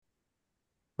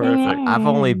Perfect. I've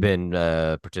only Mm. been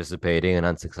participating in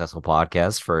unsuccessful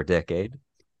podcasts for a decade.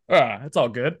 It's all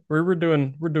good. We're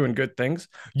doing good things.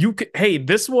 Hey,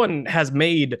 this one has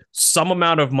made some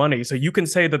amount of money, so you can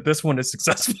say that this one is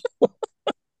successful.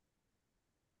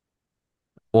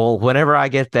 Well, whenever I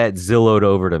get that Zillowed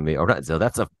over to me, or not Zillow,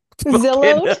 that's a fucking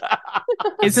Zillowed?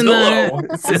 Isn't that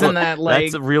Zillow. isn't that that's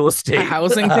like a real a estate.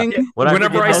 housing thing? Whenever I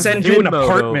Whenever get I those Housing. send you an Venmoed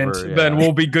apartment, over, then yeah,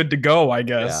 we'll be good to go, I yeah.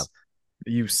 guess.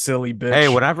 You silly Hey,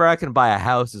 bitch. whenever I can buy a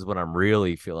house is when I'm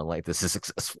really feeling like this is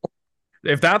successful.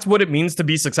 If that's what it means to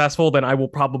be successful, then I will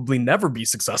probably never be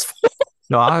successful.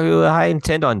 No, I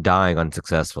intend on dying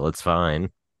unsuccessful. It's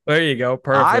fine. There you go. I've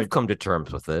Perfect. come to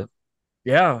terms with it.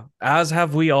 Yeah, as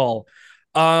have we all.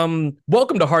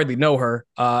 Welcome to Hardly Know Her.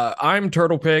 I'm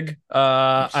Turtle Pig. You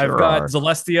I've sure got are.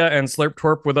 Celestia and Slurp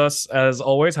Twerp with us as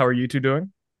always. How are you two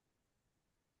doing?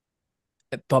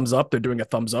 Thumbs up. They're doing a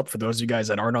thumbs up for those of you guys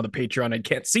that aren't on the Patreon and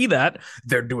can't see that.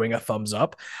 They're doing a thumbs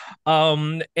up.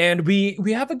 And we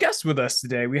have a guest with us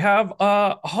today. We have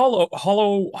Holo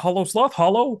Sloth.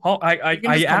 You can I just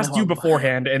call me asked you Holo.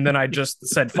 beforehand and then I just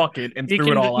said fuck it and You threw it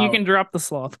can all you out. can drop the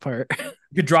sloth part.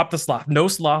 You could drop the sloth. No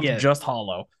sloth, Yeah, just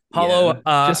Holo. yeah. Holo,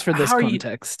 Just for this how are you?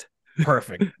 context.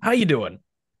 Perfect. How you doing?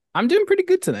 I'm doing pretty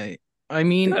good tonight. I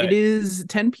mean, it Good. is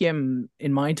 10 p.m.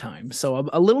 in my time, so I'm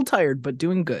a little tired, but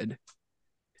doing good.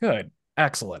 Good.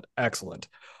 Excellent. Excellent.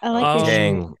 I like your Um, shirt.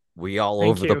 Dang, we all Thank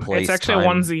over the you. It's place actually a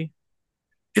time. onesie.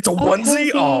 it's a Oh,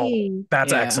 onesie. Oh, cozy.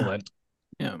 that's Yeah. excellent.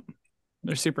 Yeah.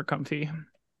 They're super comfy.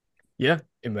 Yeah,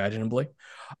 imaginably.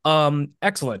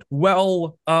 Excellent.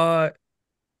 Well,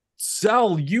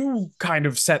 Sel, you kind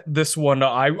of set this one.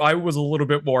 I was a little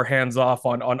bit more hands off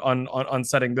on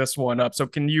setting this one up. So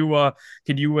can you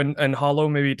and Hollow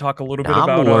maybe talk a little bit I'm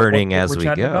about learning what we're as we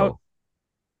chatting about? go.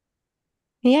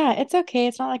 Yeah, it's okay.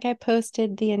 It's not like I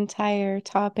posted the entire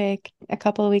topic a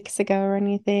couple of weeks ago or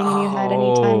anything, and you had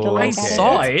any time to Oh, I look at it.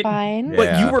 saw okay. It's it, fine.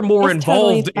 but you Yeah. were more It's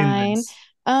totally involved in fine. this.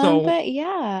 So But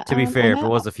yeah, To be I fair, if it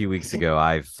met. was a few weeks ago,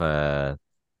 I've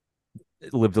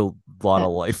lived a lot uh,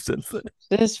 of life since then.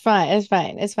 It's fine. It's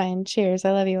fine. It's fine. Cheers.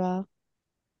 I love you all.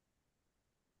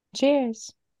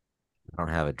 Cheers. I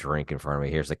don't have a drink in front of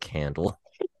me. Here's a candle.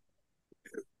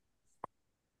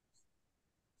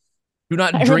 do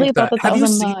not I really drink thought that. that that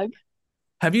was a mug.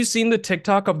 Have you seen the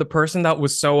TikTok of the person that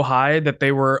was so high that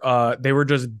they were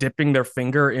just dipping their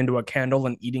finger into a candle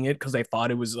and eating it because they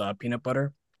thought it was peanut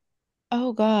butter?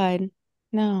 Oh God.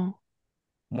 No.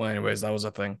 Well, anyways, that was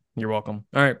a thing. You're welcome.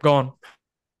 All right, go on.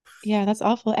 Yeah, that's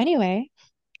awful. Anyway,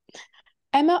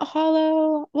 I met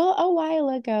Hollow, well, a while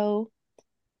ago.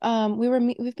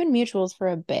 We've been mutuals for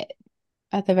a bit,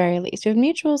 at the very least. We've been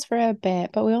mutuals for a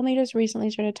bit, but we only just recently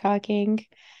started talking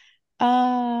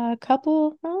a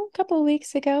couple of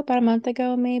weeks ago, about a month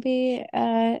ago maybe.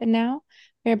 Now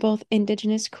we're both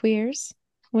Indigenous queers,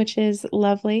 which is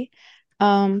lovely.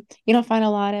 You don't find a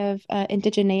lot of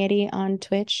indigeneity on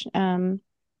Twitch.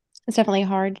 It's definitely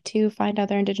hard to find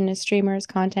other Indigenous streamers,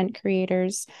 content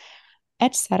creators,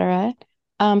 etc.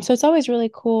 So it's always really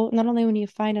cool, not only when you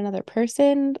find another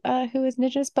person who is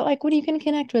Indigenous, but like when you can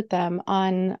connect with them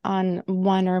on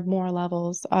one or more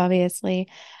levels, obviously.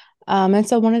 And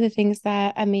so one of the things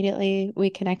that immediately we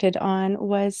connected on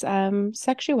was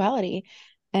sexuality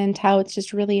and how it's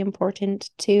just really important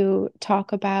to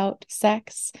talk about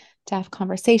sex, to have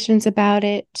conversations about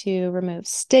it, to remove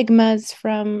stigmas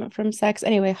from sex.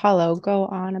 Anyway, Hollow, go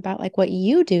on about like what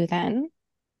you do then.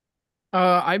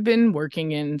 I've been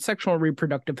working in sexual and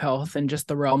reproductive health and just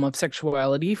the realm of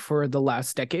sexuality for the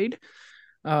last decade.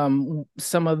 Some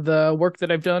of the work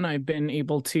that I've done, I've been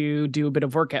able to do a bit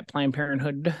of work at Planned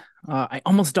Parenthood. I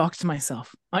almost doxed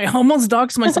myself. I almost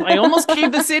doxed myself. I almost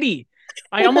gave the city.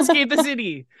 I almost gave the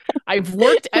city. I've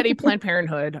worked at a Planned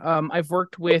Parenthood. I've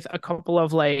worked with a couple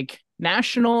of like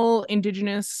national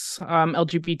Indigenous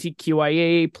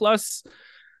LGBTQIA plus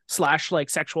slash like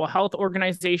sexual health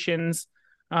organizations.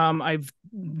 I've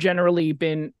generally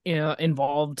been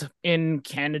involved in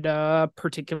Canada,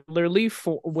 particularly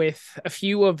with a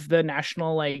few of the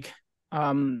national like.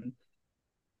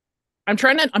 I'm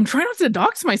trying not to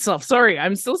dox myself. Sorry,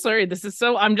 I'm so sorry. This is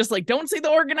so. I'm just like, don't say the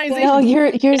No, organizations. you're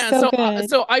Yeah, so good.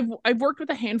 so I've worked with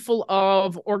a handful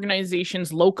of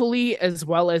organizations locally as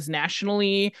well as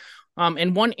nationally,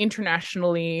 and one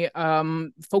internationally,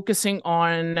 focusing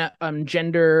on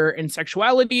gender and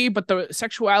sexuality, but the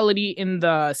sexuality in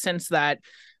the sense that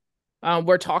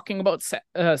we're talking about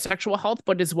sexual health,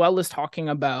 but as well as talking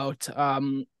about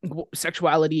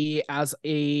sexuality as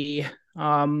a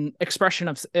expression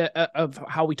of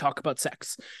how we talk about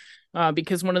sex.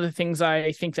 because one of the things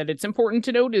I think that it's important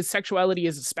to note is sexuality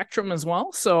is a spectrum as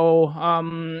well.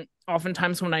 So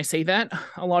oftentimes when I say that,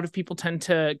 a lot of people tend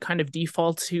to kind of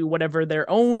default to whatever their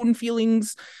own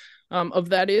feelings of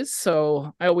that is.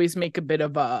 So I always make a bit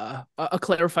of a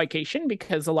clarification,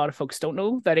 because a lot of folks don't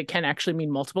know that it can actually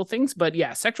mean multiple things. But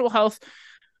yeah, sexual health,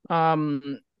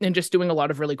 and just doing a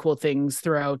lot of really cool things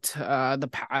throughout the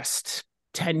past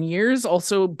 10 years.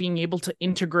 Also being able to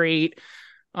integrate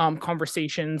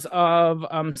conversations of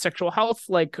sexual health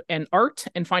and art,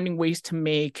 and finding ways to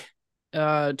make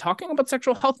talking about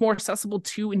sexual health more accessible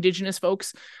to Indigenous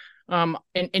folks,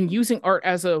 and using art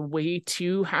as a way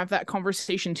to have that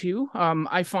conversation too.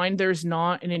 I find there's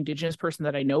not an Indigenous person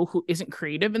that I know who isn't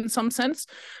creative in some sense.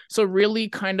 So really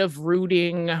kind of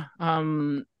rooting,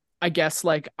 I guess,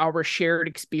 like our shared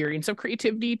experience of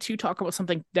creativity to talk about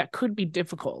something that could be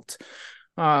difficult.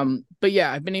 But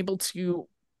yeah, I've been able to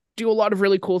do a lot of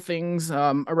really cool things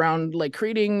around like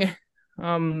creating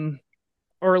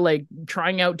or like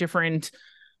trying out different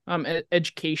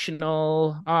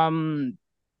educational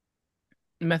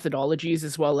methodologies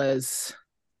as well as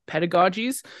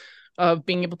pedagogies of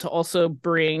being able to also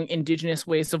bring Indigenous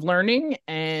ways of learning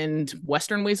and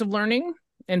Western ways of learning,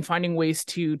 and finding ways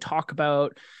to talk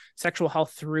about sexual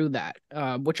health through that,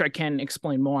 which I can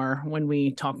explain more when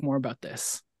we talk more about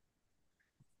this.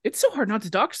 It's so hard not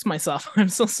to dox myself. I'm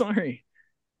so sorry.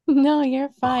 No, you're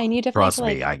fine. You definitely have Trust to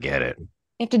me, I get it.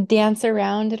 you have to dance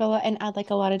around it a lot and add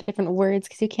like a lot of different words,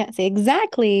 because you can't say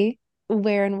exactly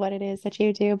where and what it is that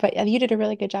you do. But you did a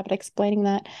really good job at explaining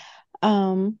that.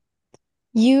 Um,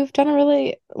 you've done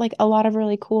a lot of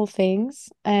really cool things,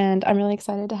 and I'm really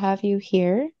excited to have you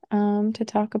here to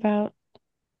talk about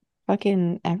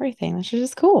fucking everything. That's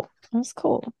just cool. That's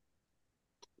cool.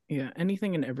 Yeah,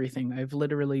 anything and everything. I've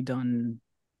literally done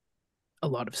a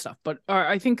lot of stuff, but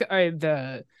I think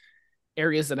the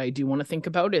areas that I do want to think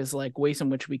about is like ways in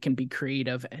which we can be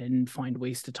creative and find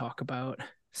ways to talk about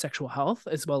sexual health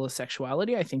as well as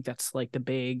sexuality. I think that's like the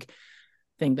big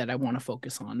thing that I want to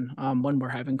focus on when we're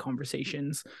having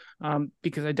conversations,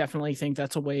 because I definitely think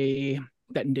that's a way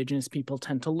that Indigenous people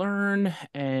tend to learn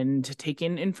and take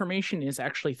in information is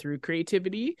actually through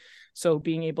creativity. So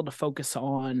being able to focus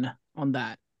on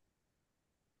that.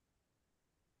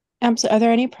 So are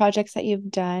there any projects that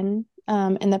you've done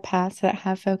in the past that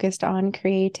have focused on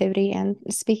creativity and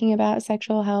speaking about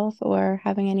sexual health, or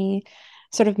having any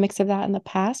sort of mix of that in the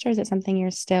past, or is it something you're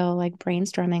still like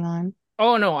brainstorming on?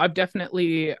 Oh no, I've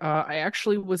definitely I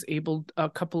actually was able a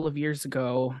couple of years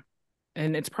ago,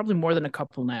 and it's probably more than a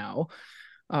couple now.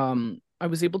 I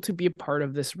was able to be a part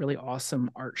of this really awesome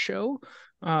art show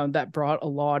that brought a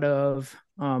lot of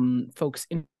folks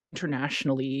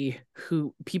internationally,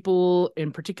 who people,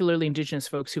 and particularly Indigenous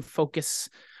folks, who focus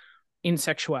in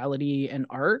sexuality and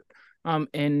art,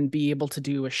 and be able to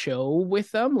do a show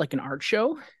with them, like an art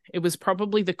show. It was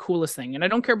probably the coolest thing. And I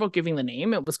don't care about giving the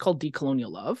name. It was called Decolonial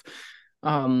Love.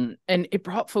 And it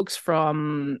brought folks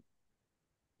from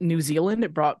New Zealand.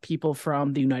 It brought people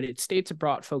from the United States. It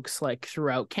brought folks like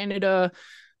throughout Canada,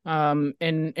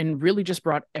 and really just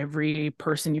brought every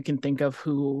person you can think of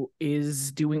who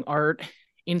is doing art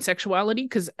in sexuality,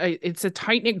 because it's a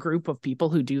tight-knit group of people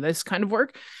who do this kind of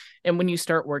work. And when you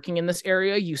start working in this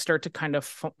area, you start to kind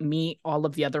of meet all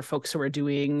of the other folks who are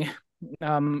doing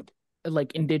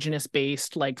like Indigenous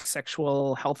based like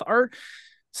sexual health art.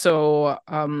 So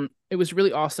it was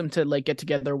really awesome to like get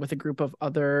together with a group of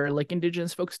other like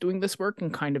Indigenous folks doing this work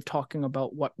and kind of talking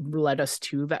about what led us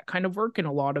to that kind of work. And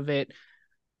a lot of it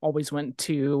always went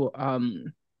to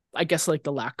I guess like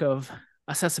the lack of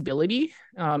accessibility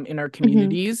in our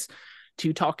communities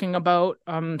to talking about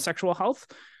sexual health,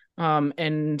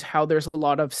 and how there's a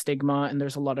lot of stigma and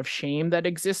there's a lot of shame that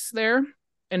exists there,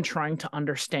 and trying to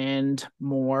understand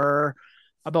more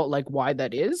about like why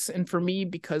that is. And for me,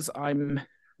 because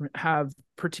have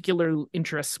particular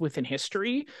interests within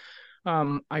history,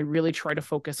 I really try to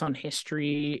focus on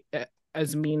history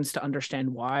as a means to understand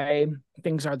why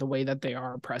things are the way that they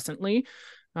are presently,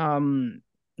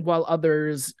 while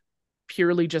others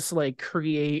purely just like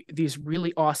create these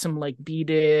really awesome like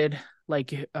beaded like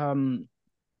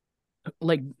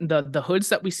the hoods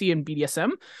that we see in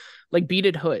BDSM, like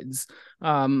beaded hoods,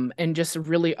 and just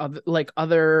really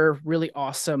other really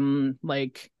awesome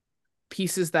like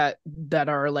pieces that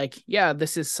are like, yeah,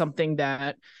 this is something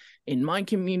that in my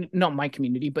community, not my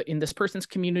community, but in this person's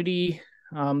community,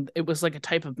 it was like a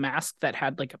type of mask that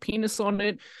had like a penis on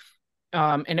it,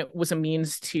 and it was a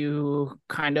means to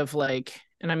kind of like,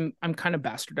 and I'm kind of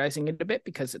bastardizing it a bit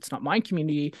because it's not my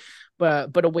community,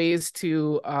 but a ways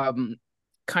to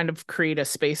kind of create a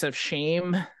space of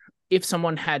shame if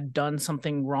someone had done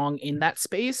something wrong in that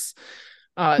space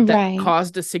that Right.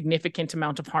 caused a significant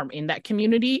amount of harm in that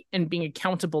community, and being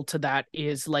accountable to that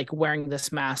is like wearing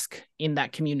this mask in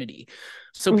that community,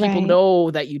 so people Right. know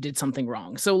that you did something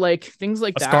wrong. So like things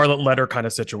like A that. Scarlet Letter kind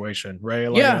of situation, right?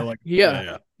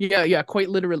 Yeah, quite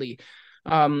literally.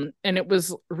 And it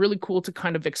was really cool to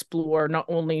kind of explore not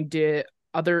only did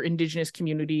other Indigenous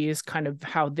communities kind of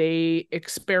how they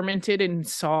experimented and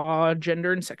saw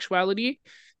gender and sexuality,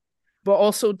 but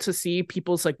also to see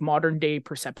people's like modern day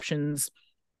perceptions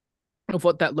of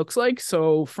what that looks like.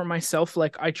 So for myself,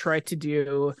 like I try to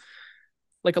do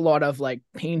like a lot of like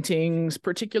paintings,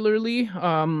 particularly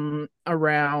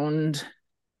around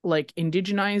like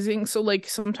indigenizing. So like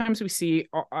sometimes we see,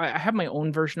 I have my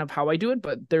own version of how I do it,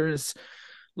 but there's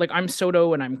like I'm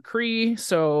Soto and I'm Cree,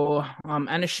 so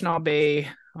Anishinaabe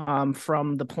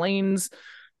from the plains.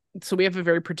 So we have a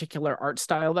very particular art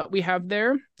style that we have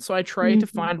there. So I try to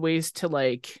find ways to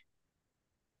like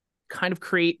kind of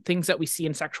create things that we see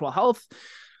in sexual health,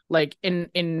 like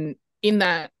in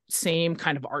that same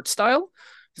kind of art style.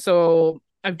 So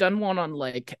I've done one on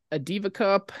like a diva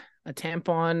cup, a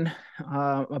tampon,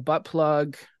 a butt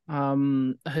plug,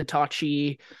 a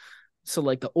Hitachi. So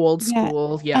like the old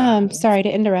school, Sorry to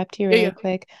interrupt you really yeah.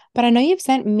 quick, but I know you've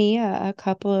sent me a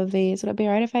couple of these. Would it be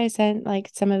all right if I sent like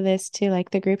some of this to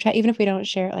like the group chat, even if we don't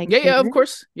share it like Yeah, of here,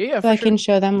 course. Yeah, so for I sure. can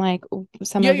show them like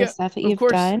some of the stuff that Of you've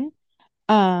course. done.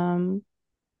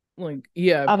 Like,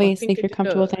 yeah, I Obviously, think if I you're did,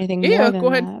 comfortable with anything yeah, more go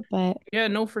than ahead. that, but Yeah,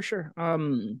 no, for sure.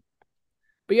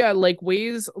 But yeah, like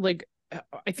ways, like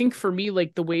I think for me,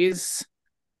 like the ways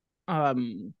that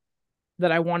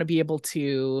I want to be able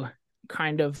to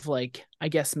kind of like, I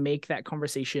guess, make that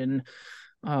conversation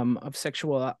of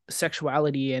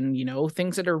sexuality and, you know,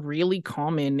 things that are really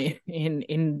common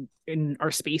in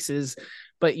our spaces,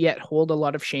 but yet hold a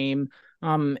lot of shame,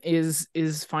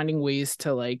 is finding ways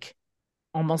to like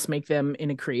almost make them in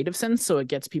a creative sense, so it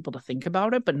gets people to think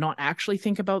about it but not actually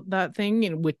think about that thing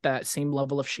and with that same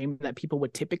level of shame that people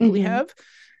would typically have.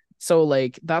 So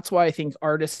like that's why I think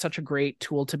art is such a great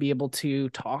tool to be able to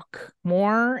talk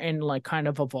more and like kind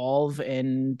of evolve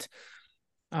and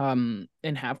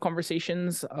have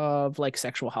conversations of like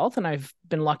sexual health. And I've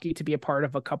been lucky to be a part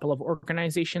of a couple of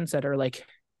organizations that are like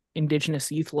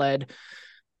Indigenous youth led,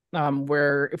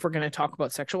 where if we're going to talk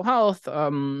about sexual health,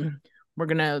 we're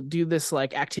going to do this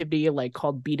like activity like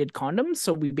called beaded condoms.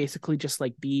 So we basically just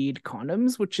like bead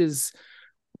condoms, which is,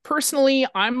 personally,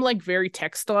 I'm like very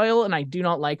textile and I do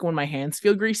not like when my hands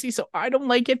feel greasy, so I don't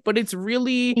like it, but it's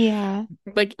really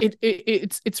like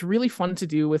it's really fun to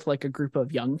do with like a group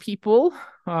of young people.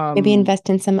 Maybe invest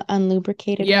in some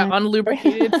unlubricated ones.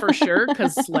 Unlubricated for sure,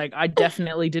 because like I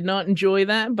definitely did not enjoy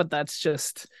that, but that's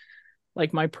just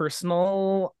like my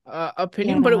personal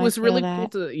opinion. Yeah, But no, it I was feel really cool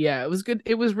that. to, it was good.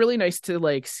 It was really nice to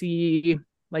like see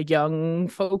like young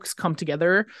folks come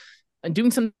together and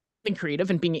doing something creative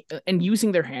and being and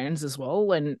using their hands as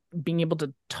well and being able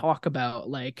to talk about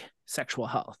like sexual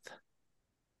health.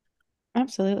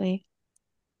 Absolutely.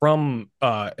 From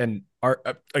an art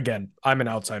again, I'm an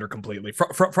outsider completely.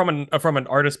 From an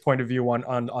artist point of view,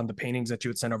 on the paintings that you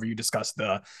had sent over, you discussed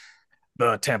the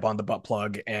tampon, the butt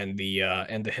plug, and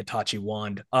the Hitachi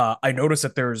wand. I noticed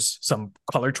that there's some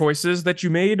color choices that you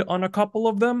made on a couple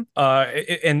of them.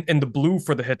 And the blue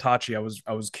for the Hitachi, I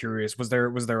was curious. Was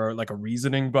there like a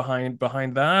reasoning behind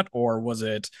that, or was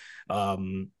it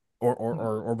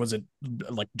or was it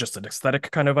like just an aesthetic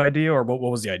kind of idea, or what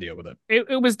was the idea with it?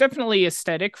 It was definitely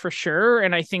aesthetic for sure,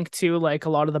 and I think too like a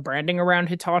lot of the branding around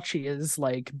Hitachi is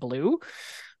like blue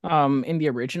in the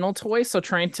original toy, so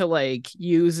trying to like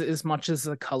use as much as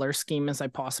the color scheme as I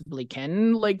possibly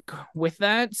can like with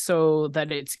that, so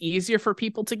that it's easier for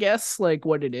people to guess like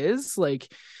what it is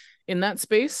like in that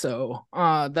space. So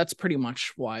that's pretty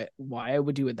much why I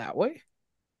would do it that way.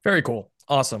 Very cool.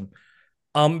 Awesome.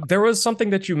 There was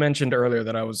something that you mentioned earlier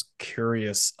that I was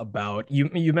curious about.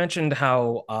 You mentioned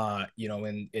how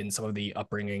in some of the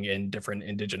upbringing in different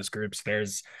indigenous groups,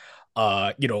 there's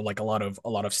like a lot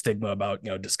of stigma about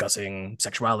discussing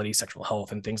sexuality, sexual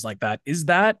health, and things like that. Is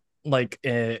that like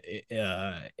an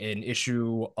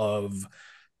issue of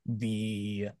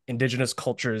the indigenous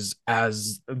cultures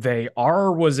as they are,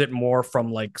 or was it more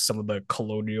from like some of the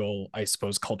colonial, I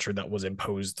suppose, culture that was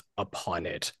imposed upon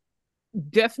it?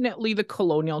 Definitely the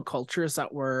colonial cultures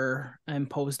that were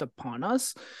imposed upon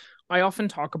us. I often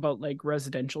talk about like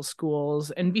residential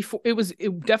schools, and before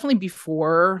it definitely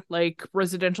before like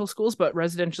residential schools, but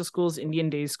residential schools, Indian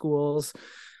day schools,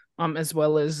 as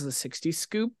well as the 60s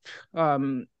scoop.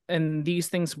 and these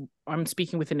things, I'm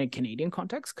speaking within a Canadian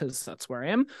context because that's where I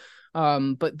am.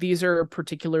 But these are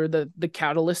particular the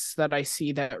catalysts that I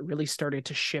see that really started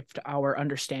to shift our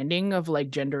understanding of like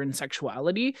gender and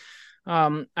sexuality.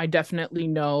 I definitely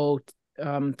know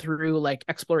through like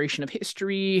exploration of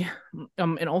history,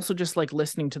 and also just like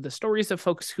listening to the stories of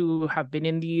folks who have been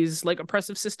in these like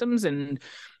oppressive systems, and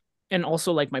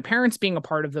also like my parents being a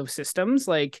part of those systems,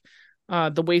 like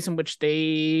the ways in which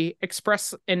they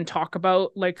express and talk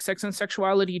about like sex and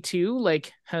sexuality too,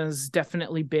 like has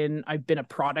definitely been, I've been a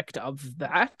product of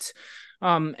that.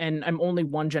 And I'm only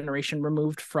one generation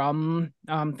removed from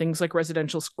things like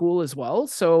residential school as well.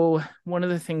 So one of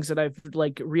the things that I've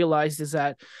like realized is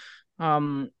that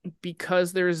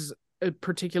because there's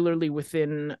particularly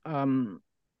within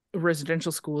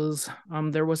residential schools,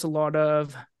 there was a lot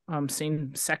of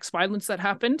same sex violence that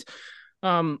happened.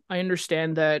 I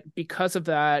understand that because of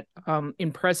that,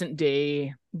 in present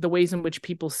day, the ways in which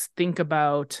people think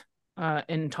about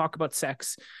and talk about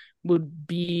sex would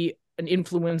be an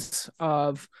influence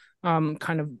of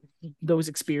kind of those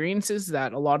experiences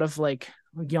that a lot of like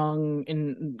young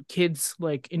and kids,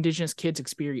 like Indigenous kids,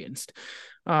 experienced.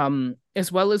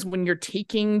 As well as when you're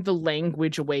taking the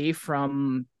language away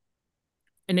from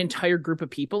an entire group of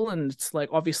people, and it's like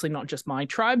obviously not just my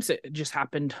tribes, it just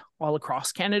happened all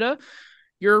across Canada.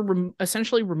 You're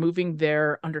essentially removing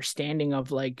their understanding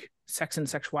of like sex and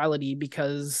sexuality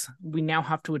because we now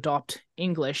have to adopt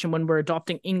English, and when we're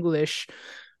adopting English,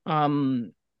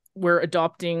 we're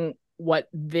adopting what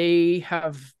they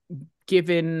have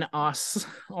given us,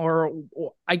 or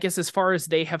I guess as far as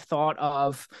they have thought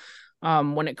of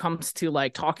when it comes to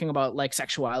like talking about like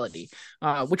sexuality,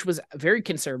 which was very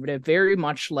conservative, very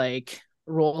much like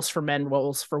roles for men,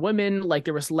 roles for women. Like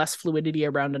there was less fluidity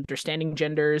around understanding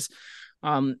genders.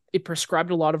 It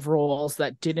prescribed a lot of roles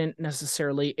that didn't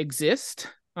necessarily exist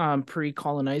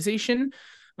pre-colonization,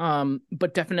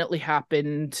 but definitely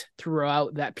happened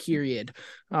throughout that period.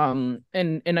 And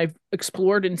I've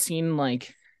explored and seen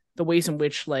like the ways in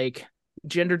which like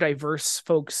gender diverse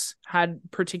folks had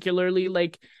particularly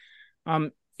like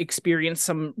experienced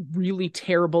some really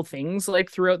terrible things like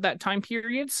throughout that time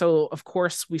period. So of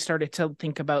course we started to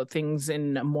think about things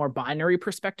in a more binary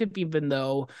perspective, even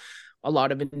though a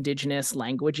lot of Indigenous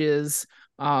languages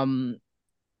don't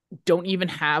even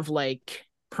have like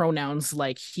pronouns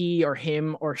like he or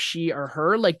him or she or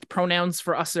her. Like pronouns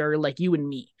for us are like you and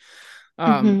me.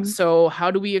 So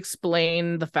how do we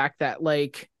explain the fact that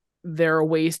like there are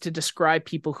ways to describe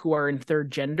people who are in third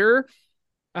gender,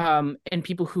 and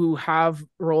people who have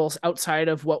roles outside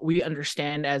of what we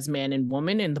understand as man and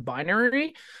woman in the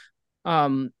binary?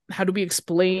 How do we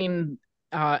explain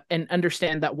and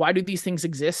understand that why do these things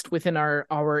exist within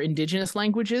our Indigenous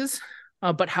languages,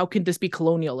 but how can this be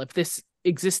colonial if this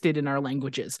existed in our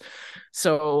languages?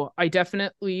 So I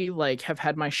definitely like have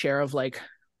had my share of like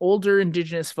older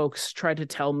Indigenous folks try to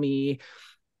tell me,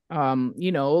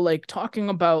 like talking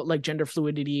about like gender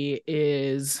fluidity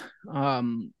is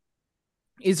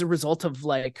a result of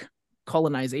like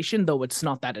colonization, though it's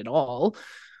not that at all.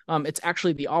 It's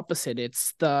actually the opposite.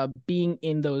 It's the being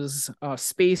in those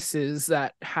spaces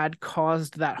that had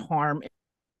caused that harm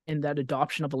and that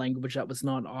adoption of a language that was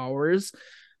not ours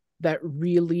that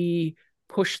really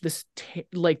pushed this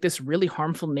this really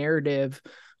harmful narrative,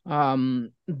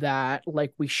 that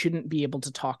like we shouldn't be able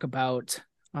to talk about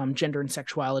gender and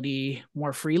sexuality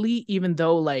more freely, even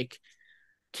though like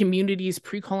communities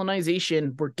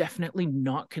pre-colonization were definitely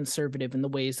not conservative in the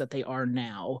ways that they are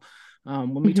now,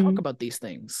 when we talk about these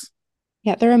things.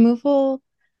 Yeah, the removal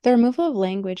of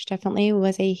language definitely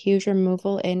was a huge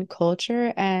removal in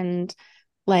culture, and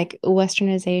like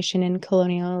westernization and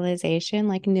colonialization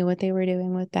like knew what they were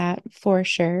doing with that for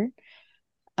sure.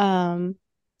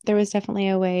 There was definitely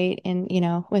a way in,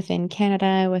 within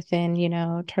Canada, within,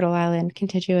 Turtle Island,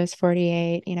 contiguous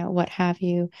 48, what have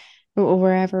you,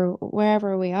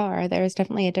 wherever we are, there's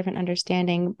definitely a different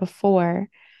understanding before.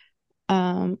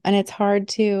 And it's hard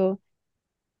to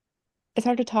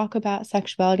talk about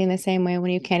sexuality in the same way when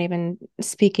you can't even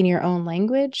speak in your own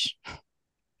language,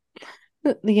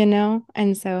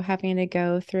 and so having to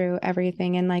go through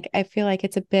everything, and like I feel like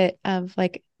it's a bit of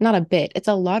like, not a bit, it's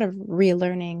a lot of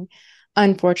relearning,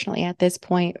 unfortunately, at this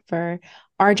point for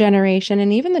our generation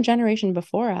and even the generation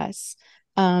before us,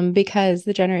 because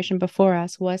the generation before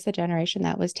us was the generation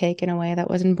that was taken away, that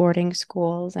was in boarding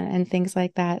schools and things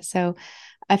like that. So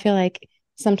I feel like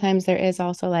sometimes there is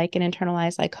also like an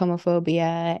internalized like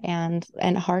homophobia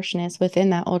and harshness within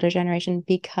that older generation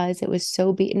because it was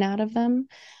so beaten out of them,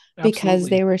 because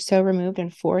Absolutely. they were so removed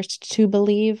and forced to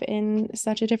believe in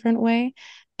such a different way.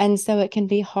 And so it can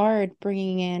be hard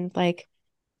bringing in like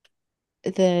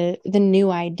the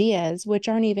new ideas, which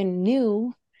aren't even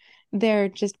new. They're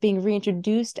just being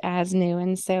reintroduced as new.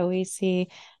 And so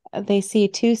they see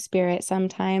two spirit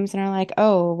sometimes and are like,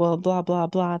 oh, well, blah, blah,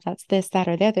 blah. That's this, that,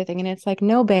 or the other thing. And it's like,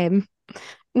 no, babe,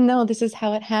 no, this is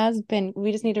how it has been.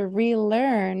 We just need to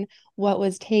relearn what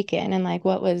was taken and like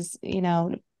what was,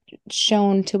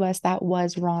 shown to us that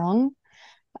was wrong.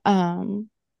 Um,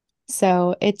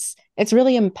 so it's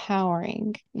really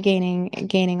empowering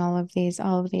gaining all of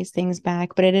these things back,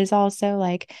 but it is also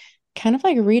like kind of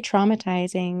like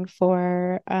re-traumatizing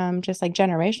for just like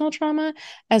generational trauma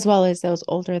as well as those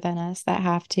older than us that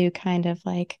have to kind of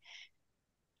like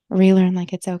relearn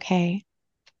like it's okay.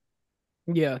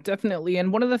 Yeah, definitely.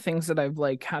 And one of the things that I've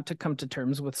like had to come to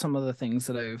terms with, some of the things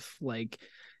that I've like,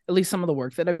 at least some of the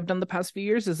work that I've done the past few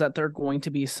years, is that there are going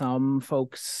to be some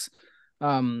folks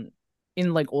um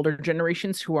in like older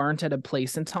generations who aren't at a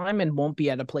place in time and won't be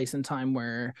at a place in time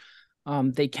where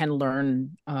they can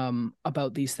learn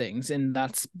about these things. And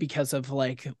that's because of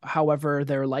like however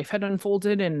their life had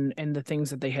unfolded and the things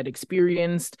that they had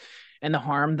experienced and the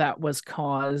harm that was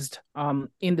caused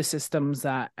in the systems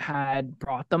that had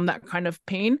brought them that kind of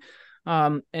pain.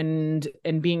 And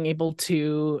being able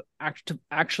to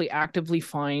actually actively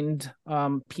find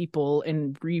people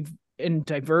and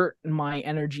divert my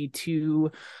energy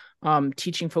to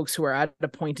teaching folks who are at a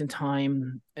point in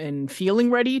time and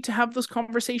feeling ready to have those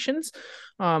conversations.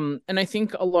 And I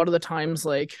think a lot of the times,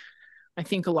 like, I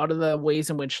think a lot of the ways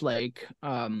in which like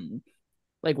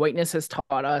whiteness has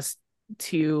taught us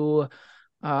to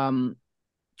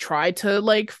try to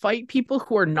like fight people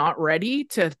who are not ready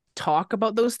to talk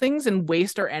about those things and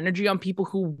waste our energy on people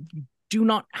who do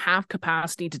not have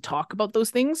capacity to talk about those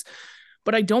things.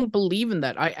 But I don't believe in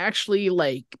that. I actually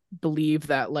like believe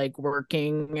that like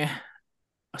working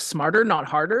smarter, not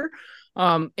harder,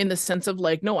 in the sense of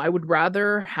like, no, I would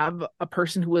rather have a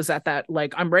person who is at that,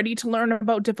 like, I'm ready to learn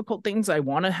about difficult things. I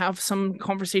want to have some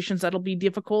conversations that'll be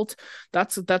difficult.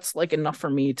 That's like enough for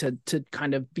me to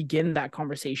kind of begin that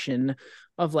conversation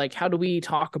of like, how do we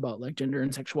talk about like gender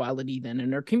and sexuality then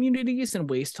in our communities and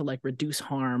ways to like reduce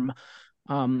harm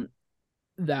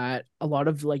that a lot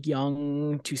of like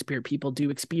young two-spirit people do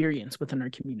experience within our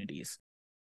communities.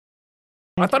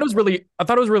 I thought it was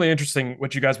really interesting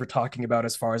what you guys were talking about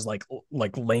as far as like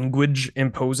language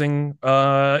imposing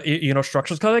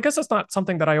structures, because I guess that's not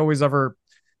something that I always ever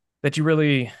that you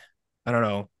really, I don't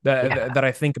know, that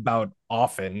I think about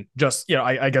often. Just,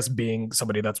 I guess being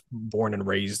somebody that's born and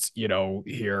raised,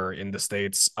 here in the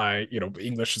States,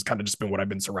 English has kind of just been what I've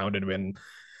been surrounded in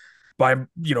by,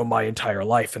 my entire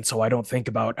life. And so I don't think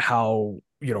about how,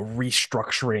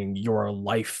 restructuring your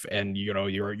life and,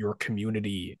 your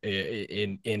community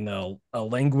in a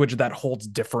language that holds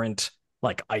different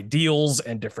like ideals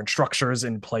and different structures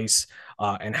in place,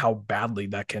 and how badly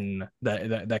that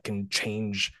can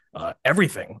change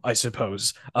everything, I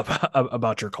suppose,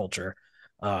 about your culture.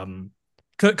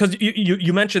 Because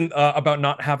you mentioned about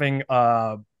not having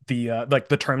the like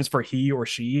the terms for he or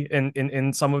she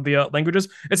in some of the languages.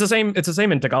 It's the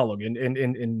same in Tagalog,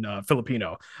 in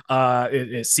Filipino.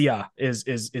 Siya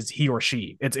is he or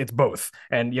she. It's both.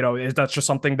 And that's just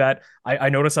something that I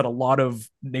notice that a lot of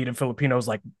native Filipinos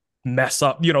like mess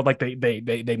up, like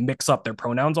they mix up their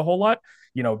pronouns a whole lot,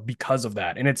 because of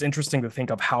that. And it's interesting to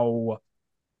think of how,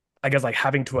 I guess, like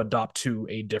having to adopt to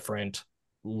a different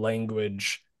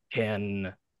language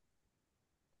can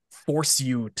force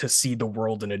you to see the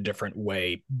world in a different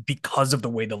way because of the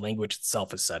way the language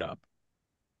itself is set up.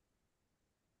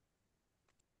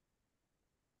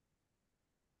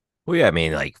 Well, yeah, I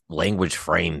mean, like language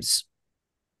frames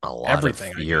a lot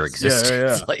Everything, of I your guess. Yeah,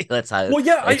 existence. yeah. Like that's how. Well,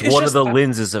 yeah, It's it's one of just the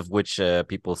lenses of which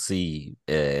people see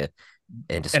and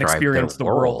and describe their experience the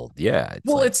world. world. Yeah, it's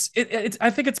Well, like it's I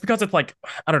think it's because it's like,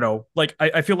 I don't know, like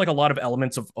I feel like a lot of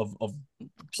elements of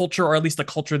culture, or at least the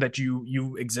culture that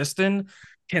you exist in,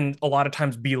 can a lot of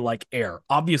times be like air.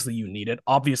 Obviously you need it.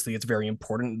 Obviously it's very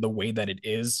important. The way that it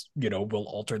is, will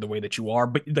alter the way that you are,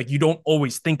 but like you don't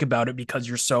always think about it because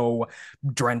you're so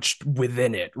drenched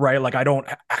within it, right? Like I don't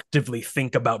actively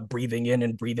think about breathing in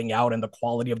and breathing out and the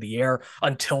quality of the air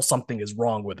until something is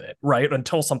wrong with it, right?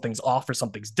 Until something's off or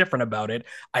something's different about it.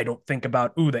 I don't think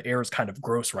about, ooh, the air is kind of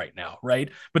gross right now, right?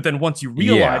 But then once you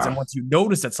realize yeah. and once you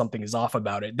notice that something is off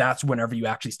about it, that's whenever you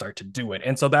actually start to do it.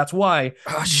 And so that's why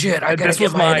Oh shit! I gotta this get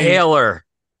was my inhaler.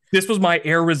 this was my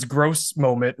air is gross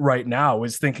moment right now,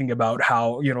 is thinking about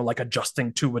how, like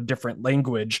adjusting to a different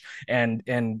language and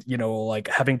like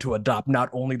having to adopt not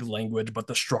only the language but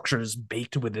the structures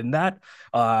baked within that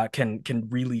can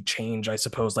really change, I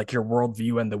suppose, like your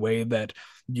worldview and the way that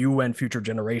you and future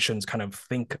generations kind of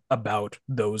think about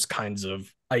those kinds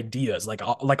of ideas, like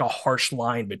a harsh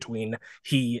line between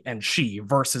he and she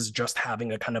versus just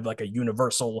having a kind of like a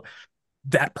universal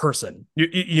that person,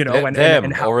 and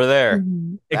Them how over there.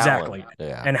 Mhm. That one. exactly,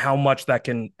 Yeah. and how much that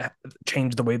can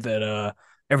change the way that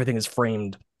everything is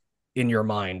framed in your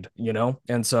mind,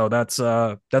 and so that's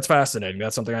fascinating.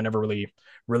 That's something I never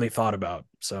really thought about.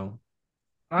 So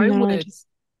I No, I would just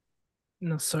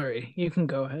no, sorry, you can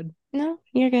go ahead. no,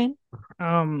 you're good.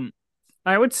 Um,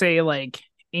 I would say like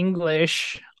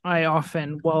English, I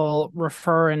often will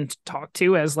refer and talk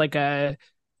to as like a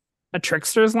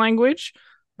trickster's language.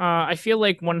 I feel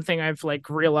like one thing I've like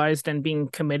realized and being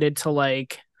committed to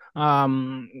like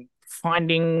finding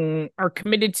or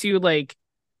committed to like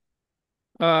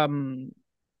um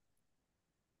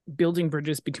building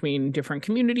bridges between different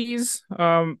communities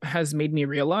has made me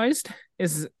realized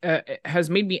is has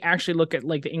made me actually look at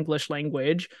like the English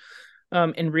language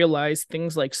and realize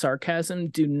things like sarcasm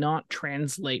do not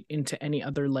translate into any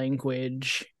other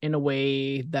language in a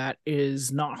way that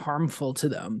is not harmful to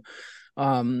them.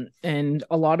 And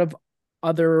a lot of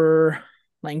other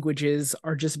languages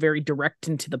are just very direct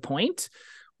and to the point.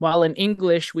 While in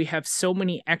English, we have so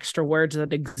many extra words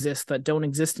that exist that don't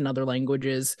exist in other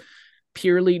languages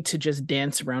purely to just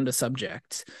dance around a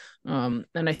subject. And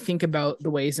I think about the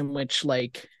ways in which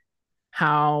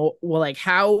how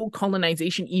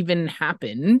colonization even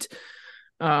happened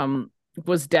um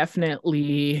was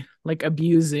definitely like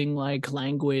abusing like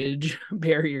language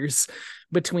barriers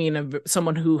between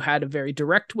someone who had a very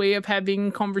direct way of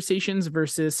having conversations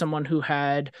versus someone who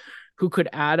could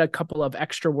add a couple of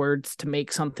extra words to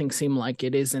make something seem like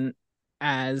it isn't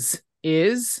as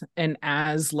is and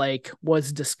as like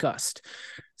was discussed.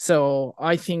 So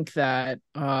I think that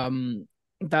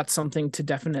that's something to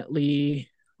definitely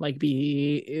like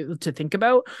be to think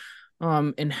about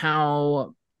and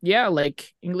how yeah,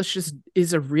 like English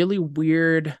is a really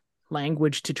weird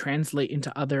language to translate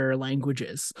into other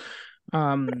languages.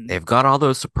 They've got all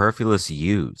those superfluous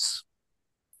U's.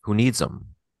 Who needs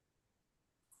them?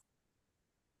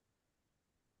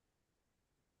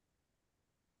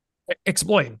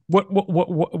 explain what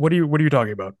are you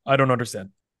talking about? I don't understand.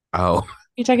 Oh,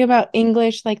 You're talking about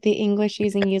English, like the English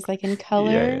using use like in yeah, color.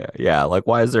 yeah, yeah. Like,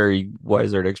 why is there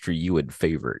an extra U in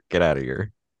favorite? Get out of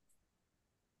here.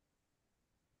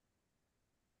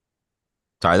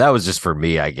 Sorry, that was just for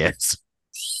me, I guess.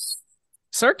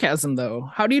 Sarcasm, though,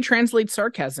 how do you translate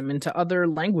sarcasm into other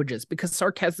languages? Because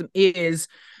sarcasm is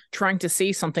trying to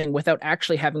say something without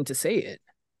actually having to say it.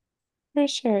 For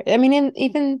sure. I mean, in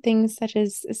even things such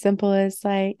as simple as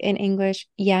like in English,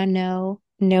 yeah, no,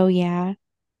 no, yeah.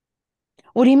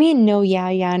 What do you mean, no, yeah,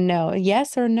 yeah, no?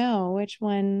 Yes or no? Which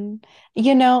one?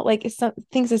 Like some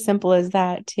things as simple as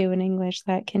that too in English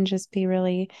that can just be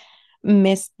really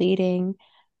misleading.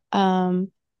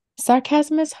 Um,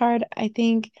 Sarcasm is hard, I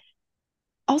think.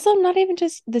 Also, not even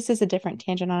just this is a different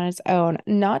tangent on its own,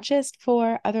 not just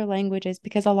for other languages,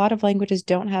 because a lot of languages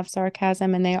don't have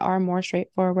sarcasm and they are more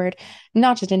straightforward,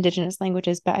 not just indigenous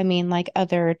languages, but I mean like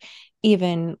other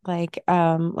even like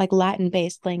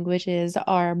Latin-based languages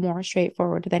are more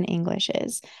straightforward than English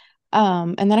is.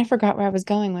 And then I forgot where I was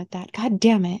going with that. God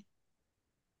damn it.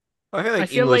 I feel I like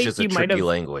feel English like is a you might tricky have.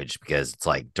 language because it's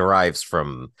like derives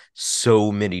from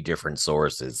so many different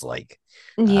sources. Like,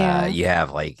 Yeah. you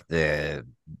have like the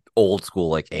old school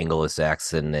like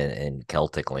Anglo-Saxon and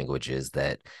Celtic languages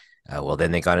that, well,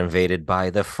 then they got invaded by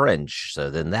the French. So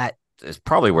then that is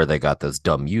probably where they got those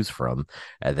dumb U's from.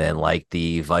 And then like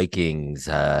the Vikings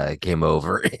came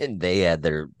over and they had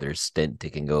their stint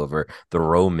taking over the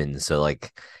Romans. So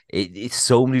like it's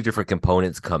so many different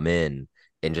components come in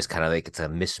and just kind of like it's a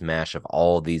mishmash of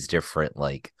all these different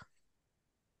like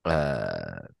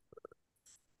uh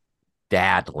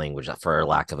dad language, for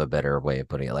lack of a better way of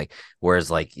putting it. Like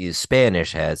whereas like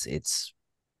Spanish has its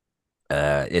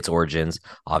origins,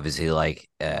 obviously, like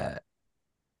uh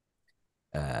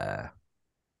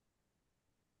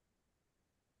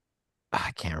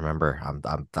I can't remember.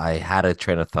 I had a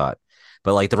train of thought,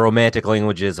 but like the romantic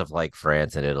languages of like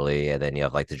France and Italy, and then you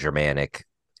have like the Germanic.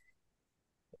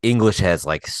 English has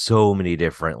like so many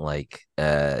different like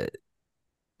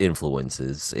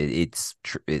influences.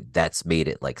 That's made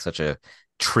it like such a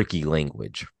tricky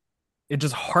language. It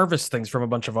just harvests things from a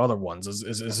bunch of other ones is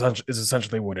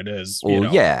essentially what it is, Well,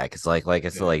 yeah, because like I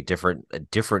said, Yeah. like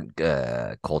different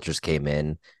cultures came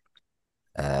in.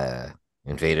 Uh,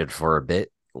 invaded for a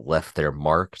bit, left their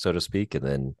mark, so to speak, and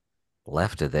then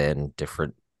left, and then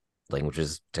different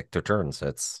languages took their turn. So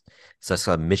it's just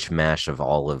a mishmash of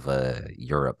all of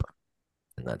Europe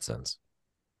in that sense.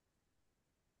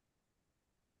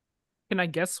 Can I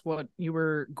guess what you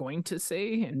were going to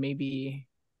say and maybe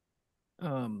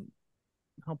um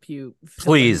help you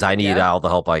fill in Please, the I need gap? all the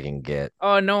help I can get.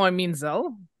 Oh no, I mean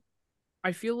Zell.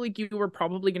 I feel like you were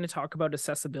probably going to talk about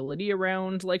accessibility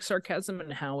around like sarcasm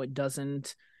and how it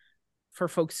doesn't for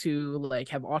folks who like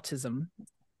have autism.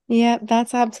 Yeah,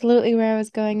 that's absolutely where I was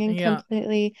going and Yeah.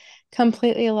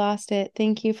 completely lost it.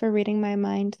 Thank you for reading my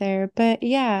mind there. But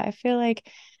yeah, I feel like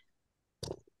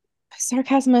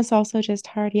sarcasm is also just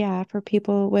hard, yeah, for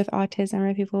people with autism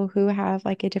or people who have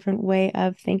like a different way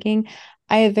of thinking.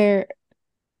 Either,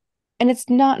 and it's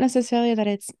not necessarily that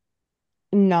it's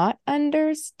not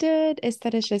understood, it's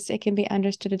that it's just it can be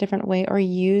understood a different way or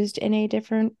used in a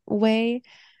different way.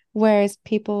 Whereas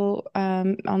people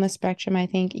on the spectrum, I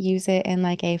think, use it in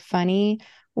like a funny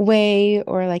way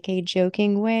or like a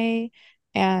joking way.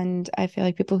 And I feel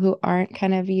like people who aren't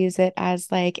kind of use it as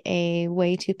like a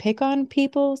way to pick on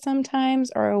people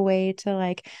sometimes, or a way to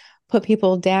like put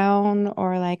people down,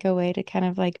 or like a way to kind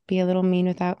of like be a little mean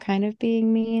without kind of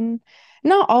being mean.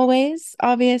 Not always,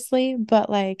 obviously, but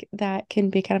like that can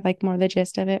be kind of like more the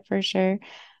gist of it for sure.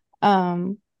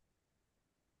 Um,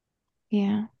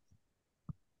 yeah.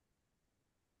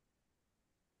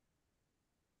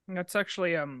 That's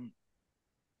actually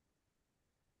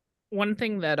one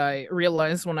thing that I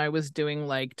realized when I was doing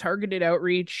like targeted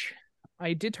outreach.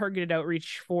 I did targeted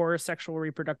outreach for sexual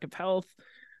reproductive health,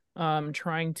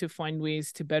 trying to find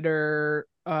ways to better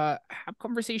have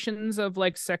conversations of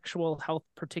like sexual health,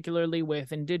 particularly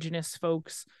with Indigenous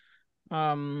folks,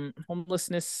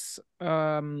 homelessness,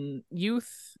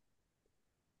 youth,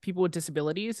 people with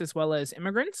disabilities, as well as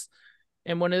immigrants.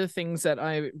 And one of the things that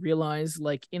I realized,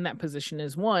 like in that position,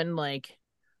 is one, like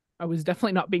I was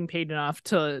definitely not being paid enough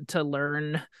to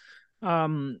learn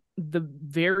the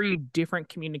very different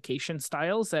communication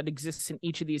styles that exist in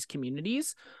each of these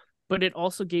communities, but it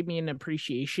also gave me an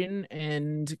appreciation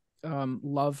and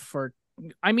love for,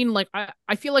 I mean, like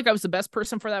I feel like I was the best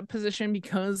person for that position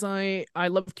because I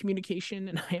love communication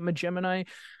and I am a Gemini.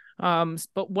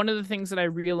 But one of the things that I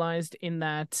realized in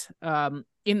that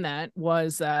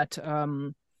was that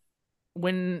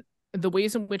when the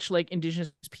ways in which like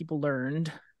Indigenous people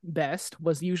learned best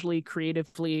was usually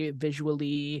creatively,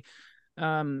 visually,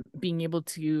 being able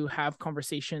to have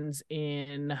conversations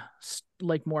in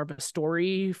like more of a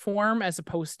story form as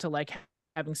opposed to like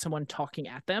having someone talking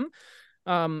at them.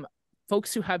 um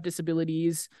Folks who have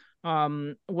disabilities,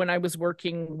 when I was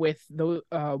working with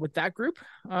that group,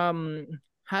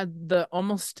 had the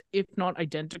almost if not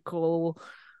identical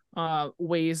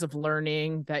ways of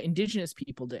learning that Indigenous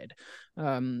people did.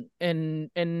 And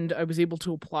I was able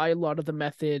to apply a lot of the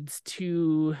methods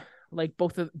to like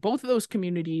both of those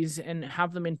communities and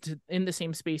have them in the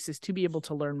same spaces to be able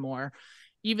to learn more,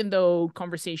 even though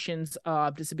conversations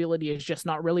of disability is just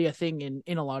not really a thing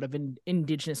in a lot of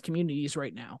Indigenous communities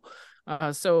right now.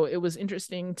 So it was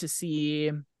interesting to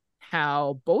see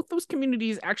how both those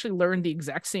communities actually learn the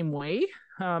exact same way,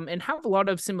 and have a lot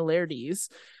of similarities.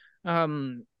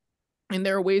 um and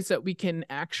there are ways that we can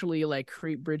actually like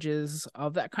create bridges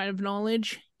of that kind of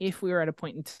knowledge if we are at a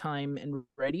point in time and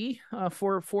ready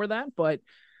for that. But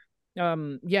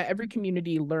yeah, every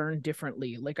community learned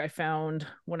differently. Like I found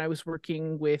when I was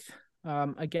working with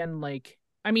again, like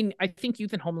I mean, I think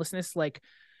youth and homelessness, like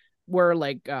where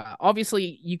like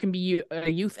obviously you can be a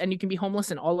youth and you can be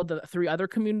homeless in all of the three other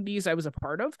communities I was a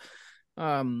part of.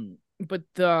 But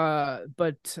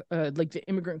like the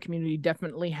immigrant community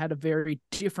definitely had a very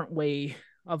different way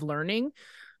of learning,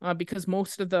 because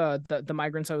most of the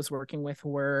migrants I was working with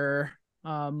were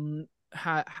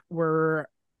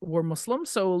were Muslim.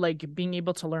 So like being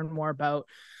able to learn more about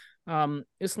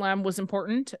Islam was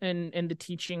important, and the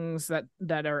teachings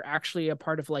that are actually a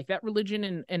part of like that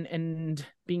religion, and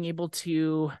being able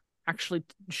to actually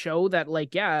show that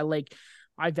like yeah, like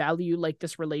I value like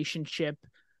this relationship,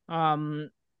 um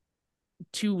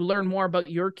to learn more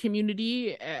about your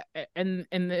community.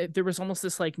 There was almost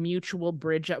this like mutual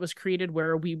bridge that was created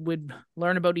where we would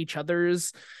learn about each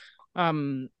other's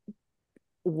um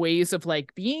ways of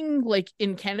like being like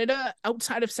in Canada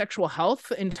outside of sexual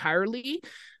health entirely.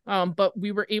 But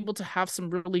we were able to have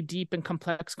some really deep and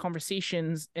complex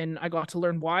conversations, and I got to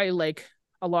learn why like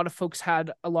a lot of folks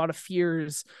had a lot of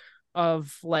fears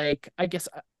of like I guess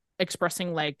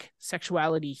expressing like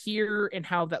sexuality here and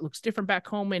how that looks different back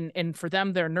home, and for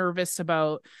them they're nervous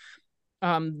about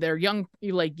their young,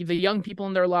 like the young people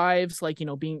in their lives, like,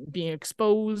 being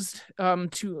exposed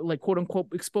to, like, quote unquote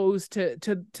exposed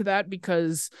to that,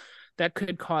 because that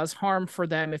could cause harm for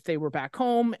them if they were back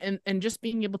home. And just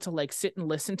being able to like sit and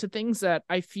listen to things that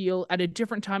I feel at a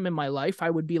different time in my life I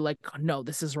would be like, no,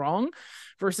 this is wrong,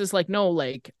 versus like, no,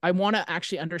 like I want to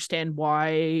actually understand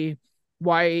why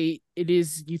it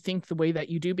is you think the way that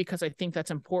you do, because I think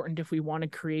that's important if we want to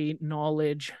create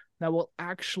knowledge that will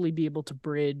actually be able to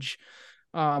bridge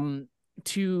to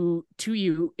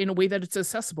you in a way that it's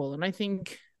accessible. And I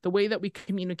think the way that we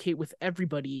communicate with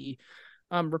everybody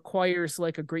requires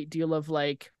like a great deal of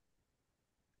like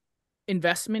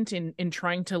investment in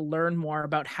trying to learn more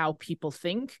about how people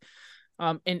think,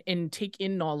 and take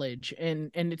in knowledge,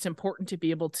 and it's important to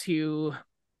be able to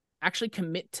actually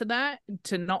commit to that,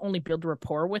 to not only build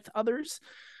rapport with others,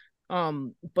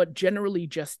 but generally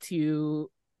just to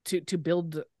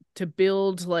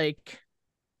build like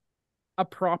a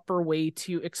proper way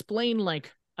to explain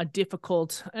like a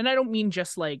difficult, and I don't mean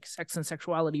just like sex and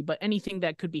sexuality, but anything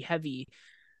that could be heavy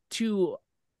to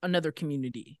another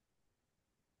community.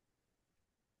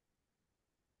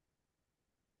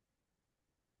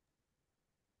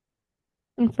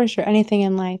 For sure, anything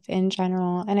in life in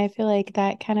general. And I feel like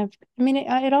that kind of, I mean,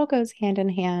 it all goes hand in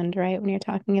hand, right? When you're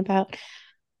talking about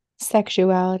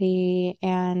sexuality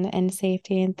and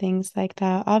safety and things like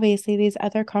that. Obviously, these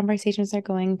other conversations are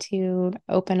going to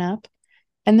open up.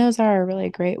 And those are a really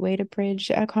great way to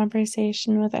bridge a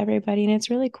conversation with everybody. And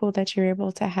it's really cool that you're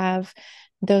able to have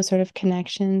those sort of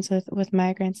connections with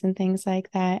migrants and things like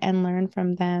that and learn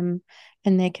from them,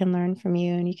 and they can learn from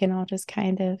you, and you can all just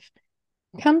kind of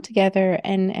come together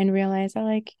and realize that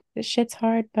like this shit's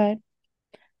hard, but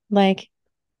like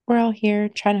we're all here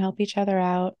trying to help each other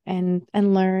out and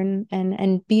learn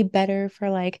and be better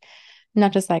for like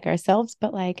not just like ourselves,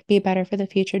 but like be better for the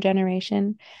future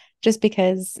generation. Just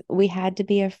because we had to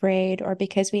be afraid, or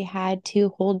because we had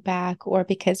to hold back, or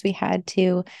because we had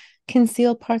to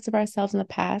conceal parts of ourselves in the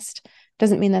past,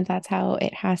 doesn't mean that that's how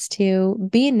it has to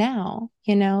be now.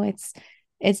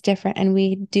 It's different, and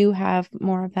we do have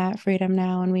more of that freedom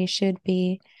now, and we should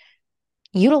be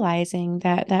utilizing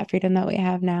that freedom that we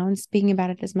have now and speaking about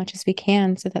it as much as we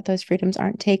can, so that those freedoms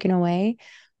aren't taken away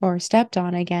or stepped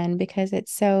on again, because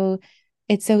it's so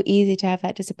easy to have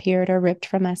that disappeared or ripped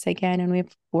from us again. And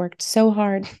we've worked so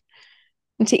hard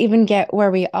to even get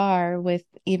where we are with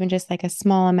even just like a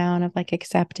small amount of like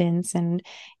acceptance, and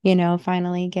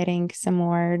finally getting some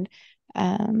more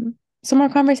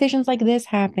conversations like this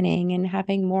happening, and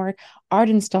having more art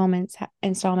installments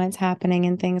happening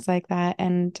and things like that.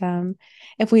 And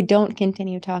if we don't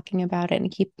continue talking about it and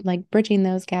keep like bridging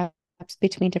those gaps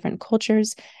between different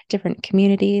cultures, different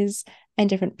communities, and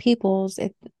different peoples,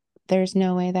 there's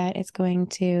no way that it's going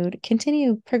to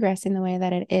continue progressing the way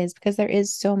that it is, because there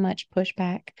is so much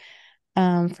pushback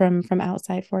from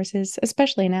outside forces,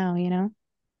 especially now.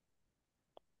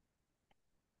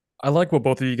 I like what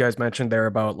both of you guys mentioned there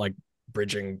about like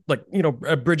bridging, like,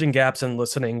 bridging gaps and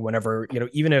listening whenever,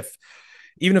 even if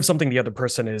something the other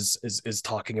person is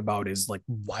talking about is like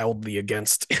wildly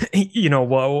against,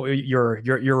 well,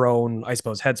 your own, I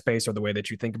suppose, headspace, or the way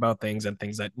that you think about things, and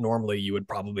things that normally you would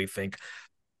probably think,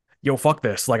 yo, fuck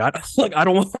this. Like I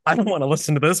don't want to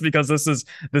listen to this, because this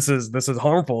is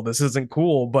harmful. This isn't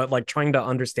cool. But like trying to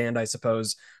understand, I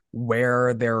suppose,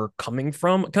 where they're coming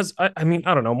from. Because I mean,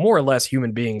 I don't know, more or less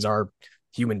human beings are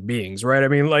human beings, right? I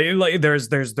mean, like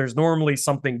there's normally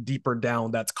something deeper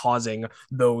down that's causing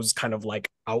those kind of like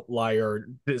outlier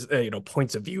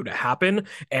points of view to happen,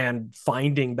 and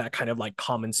finding that kind of like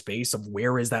common space of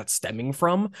where is that stemming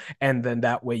from. And then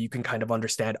that way you can kind of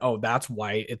understand, oh, that's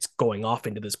why it's going off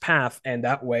into this path. And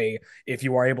that way, if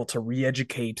you are able to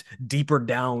re-educate deeper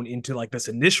down into like this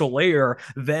initial layer,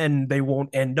 then they won't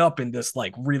end up in this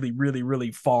like really really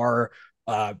really far,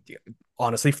 uh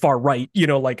honestly, far right,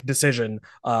 like decision,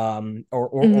 or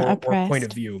point of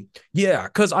Oppressed. view. Yeah,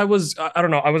 because I don't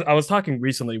know, I was talking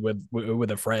recently with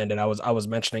a friend, and I was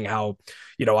mentioning how,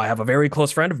 I have a very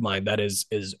close friend of mine that is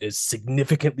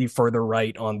significantly further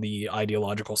right on the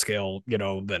ideological scale,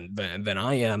 than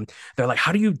I am. They're like,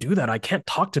 how do you do that? I can't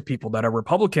talk to people that are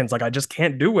Republicans. Like, I just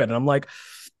can't do it. And I'm like,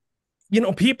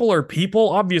 people are people.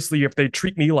 Obviously, if they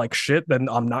treat me like shit, then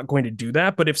I'm not going to do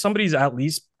that. But if somebody's at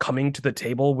least coming to the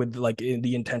table with like in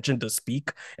the intention to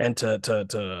speak, and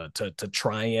to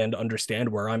try and understand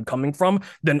where I'm coming from,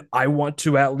 then I want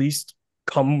to at least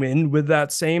come in with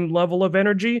that same level of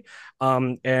energy.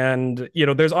 And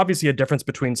there's obviously a difference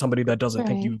between somebody that doesn't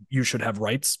think Right. you should have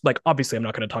rights. Like, obviously, I'm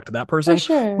not going to talk to that For person.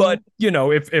 sure. But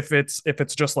if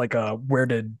it's just like a,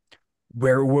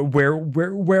 where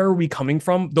are we coming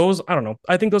from? Those, I don't know.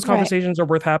 I think those Right. conversations are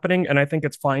worth happening, and I think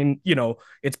it's fine.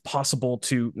 It's possible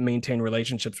to maintain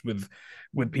relationships with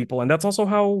people, and that's also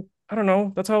how, I don't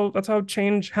know, that's how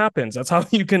change happens. That's how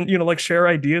you can, like, share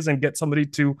ideas and get somebody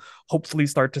to hopefully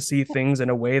start to see things in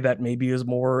a way that maybe is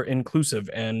more inclusive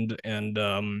and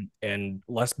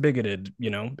less bigoted,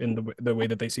 in the way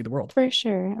that they see the world. For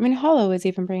sure. I mean, Holo was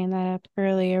even bringing that up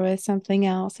earlier with something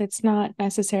else. It's not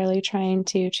necessarily trying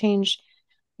to change,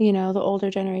 the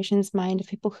older generation's mind of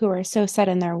people who are so set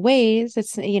in their ways.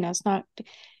 It's not,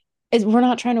 we're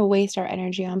not trying to waste our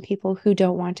energy on people who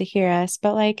don't want to hear us.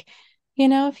 But like,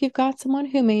 if you've got someone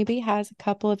who maybe has a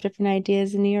couple of different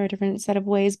ideas in you or a different set of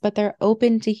ways, but they're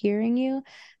open to hearing you,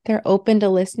 they're open to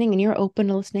listening, and you're open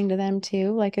to listening to them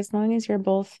too. Like, as long as you're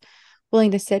both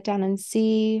willing to sit down and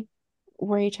see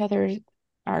where each other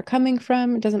are coming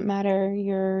from. It doesn't matter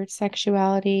your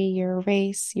sexuality, your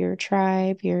race, your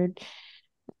tribe, your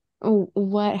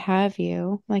what have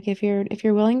you. Like, if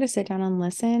you're willing to sit down and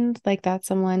listen, like, that's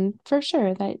someone for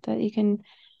sure that you can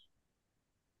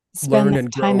spend Learn that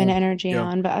and time and grow. energy Yeah.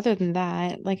 on. But other than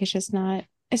that, like, it's just not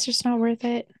worth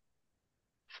it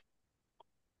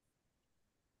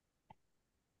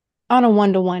on a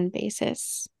one-to-one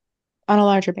basis. On a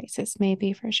larger basis,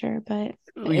 maybe for sure, but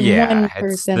one Yeah, it's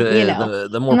person, the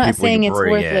I'm more not people you saying it's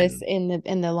bring worthless in.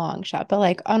 in the long shot, but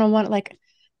like on a one, like,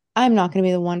 I'm not going to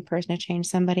be the one person to change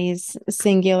somebody's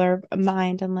singular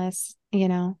mind unless,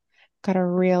 got a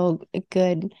real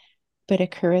good bit of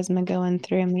charisma going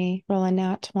through me, rolling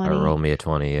out Roll 20. me a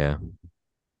 20, yeah.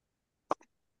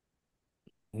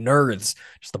 Nerds,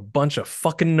 just a bunch of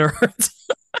fucking nerds.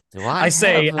 Do I I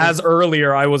say, have a as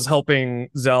earlier, I was helping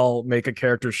Zell make a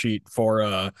character sheet for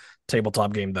a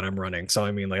tabletop game that I'm running. So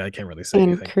I mean, like, I can't really say And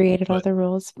anything. created all But the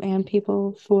rules and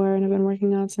people for, and I've been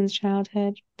working on since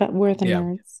childhood, but we're the yeah,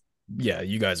 nerds. yeah,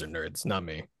 you guys are nerds, not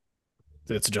me.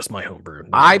 It's just my homebrew. No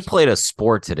I worries. played a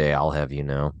sport today, I'll have you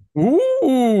know.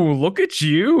 Ooh, look at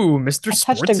you, Mr.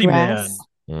 I touched a Sportsy grass.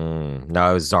 Man.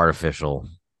 No, it was artificial,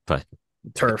 but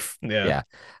Turf. Yeah. yeah.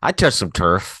 I touched some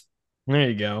turf, There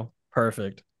you go.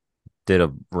 Perfect. did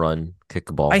a run, kick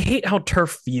a I ball. hate how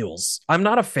turf feels. I'm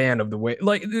not a fan of the way,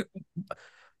 like,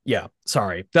 yeah,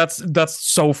 sorry. That's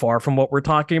so far from what we're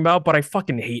talking about, but I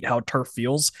fucking hate how turf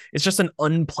feels. It's just an It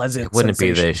unpleasant wouldn't be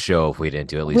sensation. this show if we didn't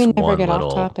do at We least never one get off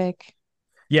little topic.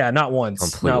 Yeah, not once.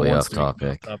 Not completely once off do we get off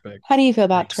topic. topic. How do you feel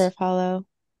about Gross. turf hollow?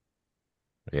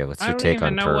 Yeah, what's I your don't take even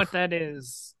on know what turf? that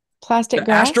is. Plastic The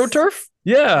grass? AstroTurf?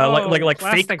 Yeah, Oh, like fake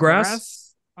plastic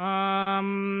grass.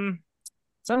 grass.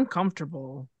 It's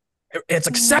uncomfortable. It's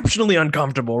Mm. exceptionally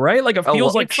uncomfortable, right? Like, it Oh,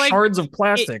 feels well, like It's like shards of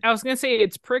plastic. I was gonna say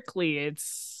it's prickly.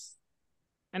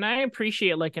 And I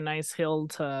appreciate like a nice hill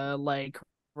to like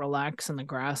relax in the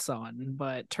grass on,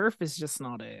 but turf is just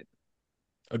not it.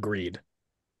 Agreed.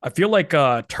 I feel like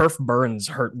turf burns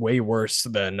hurt way worse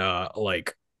than Ooh,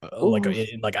 like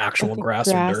actual like a grass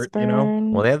or grass dirt. well,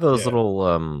 burn. they have those Yeah.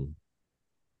 little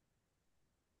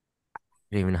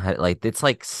even like it's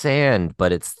like sand,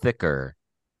 but it's thicker.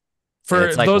 And For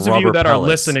it's like those of you rubber that are pellets.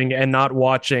 listening and not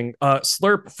watching,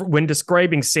 Slurp, when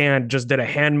describing sand, just did a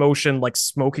hand motion like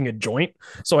smoking a joint.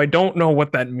 So I don't know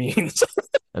what that means.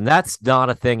 And that's not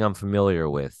a thing I'm familiar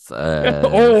with.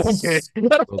 Oh, okay.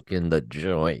 Smoking the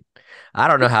joint. I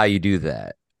don't know how you do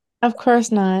that. Of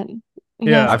course not. Yes,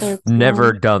 Yeah, I've Slurps never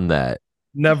won't. done that.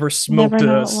 never Never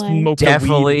not once. smoked a weed.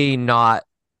 Definitely not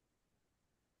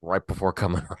right before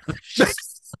coming on the show.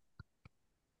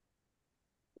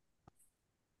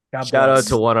 God Shout out bless.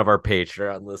 to one of our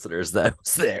Patreon listeners that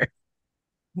was there.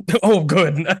 Oh,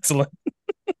 good, excellent.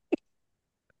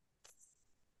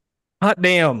 Hot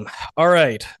damn. All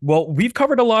right. Well, we've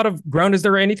covered a lot of ground. Is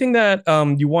there anything that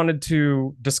you wanted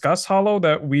to discuss, Hollow,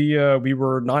 that we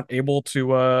were not able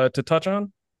to touch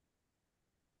on?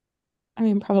 I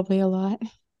mean, probably a lot.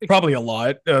 Probably a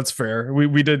lot. That's fair.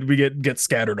 We get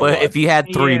scattered a But lot. if you had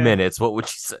 3 minutes, Yeah. what would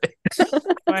you say? If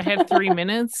I had 3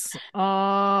 minutes,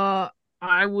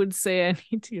 I would say I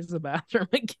need to use the bathroom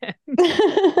again.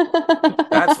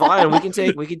 That's fine. We can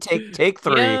take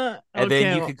three, Yeah. and then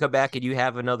Okay. you can come back and you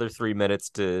have another 3 minutes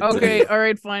to. Okay. All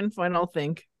right. Fine. I'll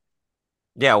think.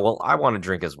 Yeah, well, I want to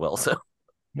drink as well, so All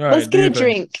Let's right, do get a your thing.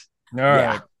 drink. All yeah.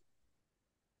 right.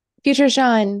 Future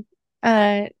Sean,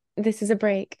 this is a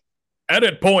break.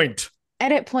 Edit point.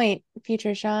 Edit point,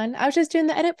 future Sean. I was just doing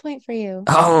the edit point for you.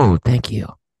 Oh, thank you.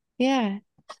 Yeah.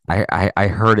 I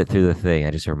heard it through the thing.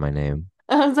 I just heard my name.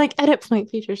 I was like, edit point,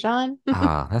 future Sean.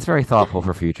 That's very thoughtful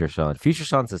for Future Sean. Future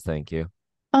Sean says thank you.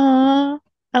 Aw,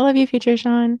 I love you, future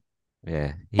Sean.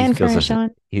 Yeah, he And feels current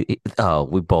us. Sean.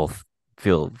 We both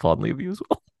feel fondly of you as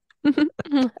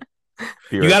well.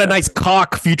 You got a nice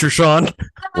cock, future Sean.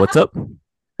 What's up?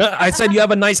 I said you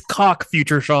have a nice cock,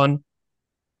 future Sean.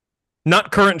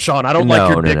 Not current Sean. I don't like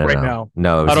your dick right now.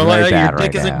 No, I don't really like bad your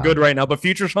dick right isn't now. good right now. But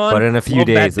future Sean, But in a few love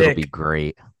days, that it'll dick. be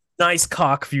great. Nice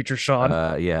cock, future Sean.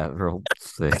 Yeah, real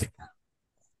sick.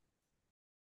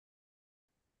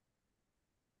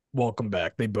 Welcome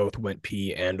back. They both went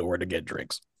pee and or to get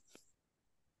drinks.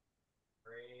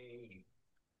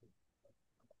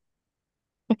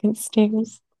 Fucking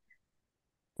stairs.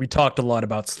 We talked a lot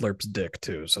about Slurp's dick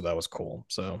too, so that was cool.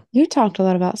 So You talked a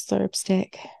lot about Slurp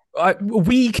Stick.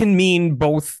 we can mean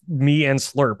both me and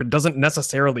Slurp. It doesn't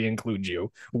necessarily include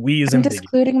you. We is I'm ambiguous.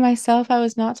 excluding myself. I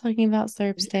was not talking about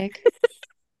Slurp Stick.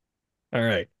 All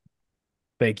right.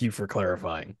 Thank you for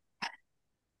clarifying.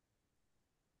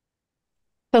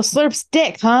 So Slurp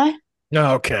Stick, huh?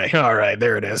 Okay. All right.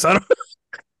 There it is. I don't...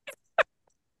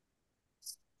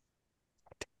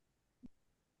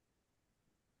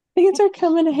 Things are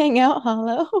coming to hang out,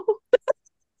 Holo.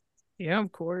 Yeah,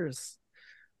 of course.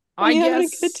 I guess having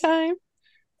a good time.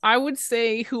 I would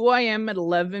say who I am at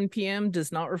 11 p.m.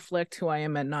 does not reflect who I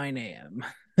am at 9 a.m.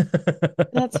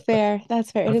 That's fair.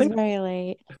 That's fair. It is very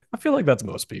late. I feel like that's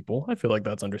most people. I feel like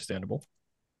that's understandable.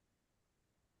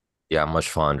 Yeah, I'm much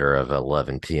fonder of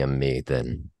 11 p.m. me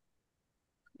than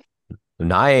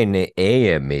 9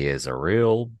 a.m. me is a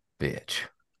real bitch.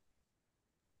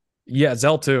 Yeah,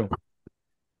 Zell too.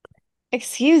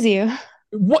 Excuse you.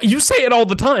 What, you say it all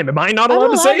the time. Am I not I'm allowed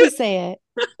to say it? Say it.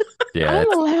 Yeah,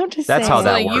 I'm allowed to say that's how it.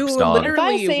 that Like, works, you dog.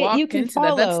 literally If I say it, you can into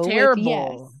that. That's follow with terrible.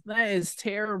 yes. That is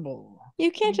terrible.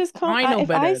 You can't just call. I know If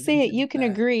better I than say it, to you do can that.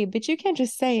 agree, but you can't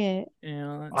just say it.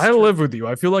 Yeah, that's I true. live with you.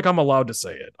 I feel like I'm allowed to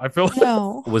say it. I feel like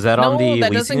No. Was that on the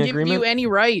that leasing doesn't give agreement? you any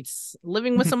rights.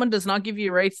 Living with someone does not give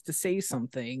you rights to say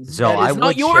something. So that is I not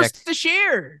would yours check- to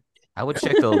share. I would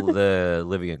check the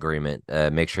living agreement.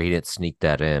 Make sure he didn't sneak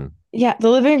that in. Yeah, the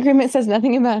living agreement says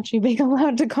nothing about you being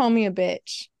allowed to call me a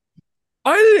bitch.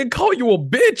 I didn't call you a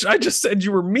bitch. I just said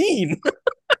you were mean.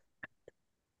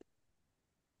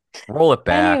 Roll it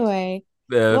back. Anyway,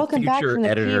 The welcome back future from the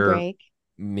pee editor, break.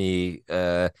 me,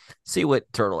 see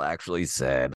what Turtle actually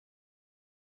said.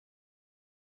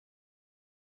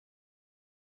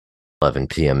 11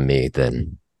 p.m. me,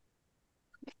 then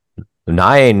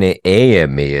 9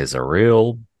 a.m. me is a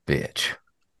real bitch.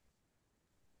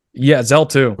 Yeah, Zell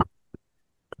too.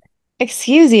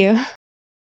 Excuse you.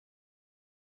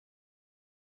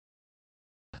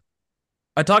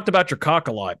 I talked about your cock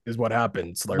a lot, is what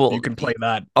happened. Slurp. Well, you can play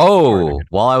that. Oh,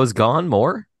 while I was gone,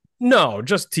 more? No,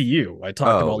 just to you. I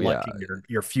talked about yeah. liking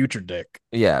your future dick.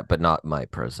 Yeah, but not my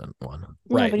present one.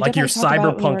 Right, but like your definitely talked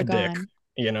about it when we were cyberpunk dick. gone.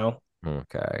 You know.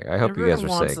 Okay, I hope you guys are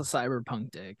wants safe. a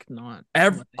cyberpunk dick, not I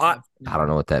don't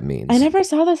know what that means. I never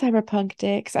saw the cyberpunk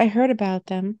dicks. I heard about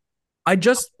them. I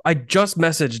just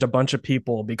messaged a bunch of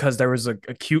people because there was a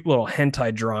cute little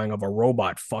hentai drawing of a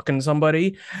robot fucking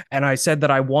somebody, and I said that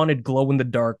I wanted glow in the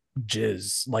dark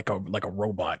jizz like a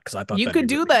robot because I thought you could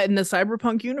do that in the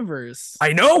cyberpunk universe.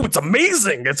 I know, it's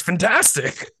amazing. It's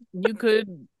fantastic. You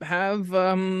could have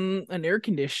an air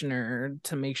conditioner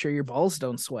to make sure your balls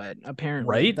don't sweat. Apparently,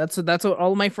 right? That's what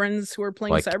all my friends who are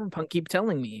playing Like, cyberpunk keep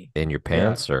telling me. In your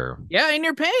pants, or yeah, in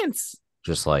your pants,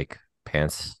 just like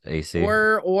pants AC,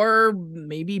 or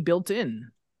maybe built in.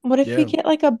 What if you get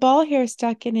like a ball hair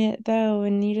stuck in it though,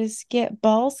 and you just get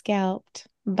ball scalped?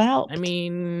 I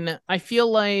mean, I feel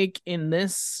like in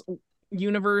this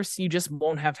universe, you just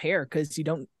won't have hair because you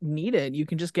don't need it. You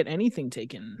can just get anything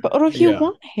taken. But what if you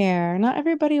want hair? Not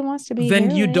everybody wants to be. Then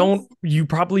hairless. you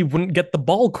probably wouldn't get the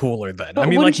ball cooler then. But I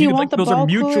mean, wouldn't like you you want like the those are ball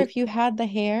mutual. cooler if you had the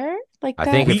hair? Like I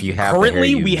that? think if you have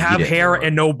currently the hair, we have hair more.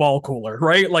 and no ball cooler,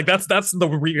 right? Like that's the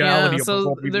reality of the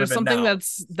world we there's live in something now.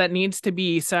 that needs to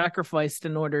be sacrificed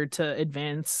in order to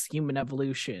advance human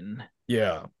evolution.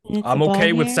 Yeah, It's I'm a ball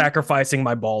okay with hair? sacrificing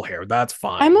my ball hair. That's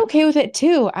fine. I'm okay with it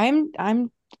too. I'm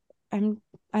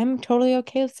totally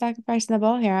okay with sacrificing the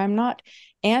ball hair. I'm not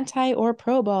anti or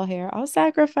pro ball hair. I'll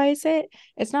sacrifice it.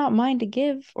 It's not mine to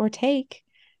give or take.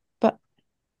 But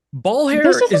ball hair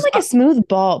this doesn't is like a smooth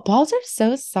ball. Balls are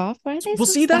so soft. Why are they well,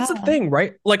 so see, that's the soft? thing,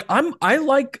 right? Like I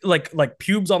like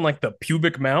pubes on like the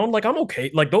pubic mound. Like I'm okay.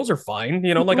 Like those are fine.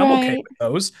 You know, like I'm okay Right. with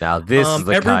those. Now this is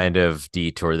the kind of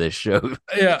detour this show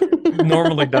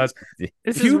normally does. This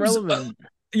is Pubes, relevant.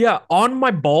 yeah, on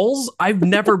my balls, I've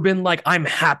never been like, I'm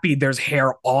happy there's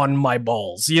hair on my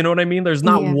balls. You know what I mean? There's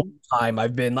not Yeah. one time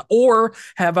I've been, or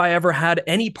have I ever had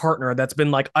any partner that's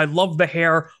been like, I love the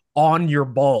hair on your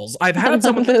balls. I've had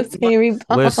someone Those hairy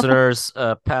balls. Listeners,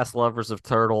 past lovers of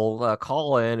Turtle,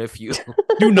 call in if you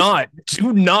do not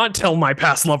tell my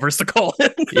past lovers to call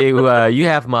in. you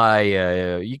have my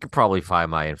you can probably find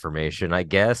my information, I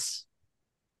guess.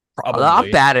 I'm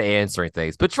Probably. bad at answering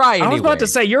things, but try I anyway. was about to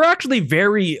say you're actually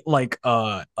very like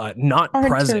not Hard to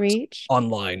present reach.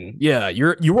 online. Yeah,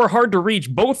 you are hard to reach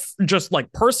both just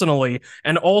like personally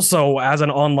and also as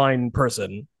an online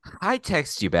person. I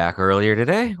texted you back earlier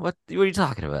today. What are you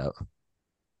talking about?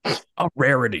 A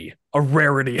rarity. A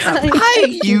rarity.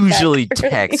 I usually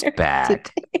text earlier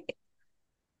back. today.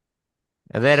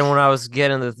 And then when I was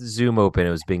getting the Zoom open, it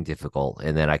was being difficult.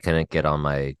 And then I couldn't get on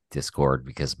my Discord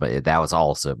because that was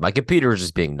also my computer was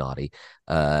just being naughty.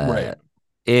 Right. What a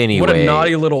Anyway,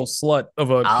 naughty little slut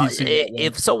of a PC that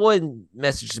if was. someone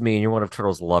messages me and you're one of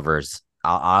Turtle's lovers,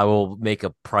 I will make a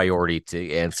priority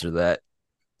to answer that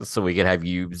so we can have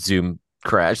you Zoom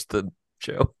crash the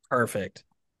show. Perfect.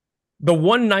 The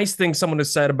one nice thing someone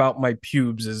has said about my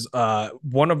pubes is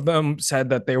one of them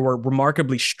said that they were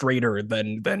remarkably straighter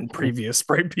than previous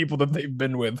spray people that they've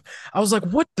been with. I was like,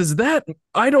 what does that?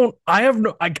 I have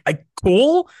no I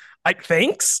cool.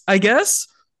 Thanks, I guess.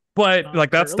 But like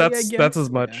that's Early, I that's guess.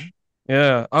 as much.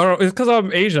 Yeah. I don't know. It's because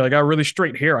I'm Asian. I got really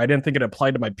straight hair. I didn't think it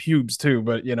applied to my pubes too,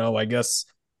 but I guess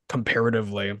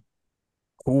comparatively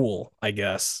cool, I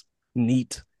guess.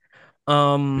 Neat.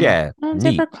 Yeah, No one's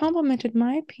neat. ever complimented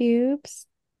my pubes.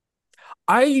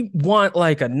 I want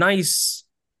like a nice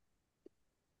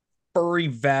furry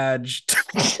vag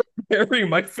to bury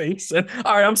my face in.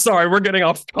 All right, I'm sorry, we're getting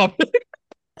off topic.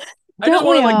 I just Don't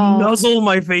want we to like all? nuzzle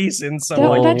my face in some Don't,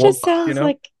 like that just book, sounds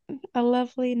like a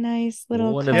lovely, nice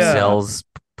little One of cuddle. Yeah. Zell's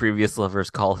previous lovers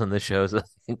called in the show so they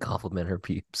can compliment her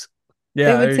pubes. They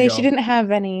Yeah, there would you say go. she didn't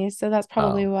have any, so that's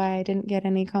probably Oh. why I didn't get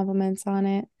any compliments on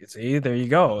it. See, there you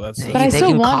go. That's But I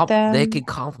still want them. They can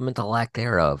compliment the lack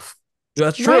thereof.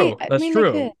 that's Right. true. I That's mean,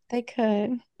 true. They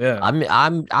could. Yeah.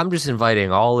 I'm just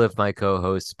inviting all of my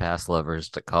co-hosts, past lovers,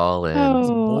 to call in. Oh, I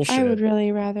bullshit. would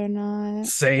really rather not.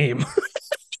 Same.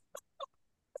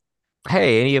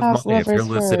 Hey, any of mine, Past if you're lovers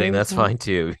listening, that's first. fine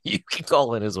too. You can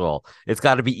call in as well. It's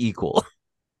got to be equal.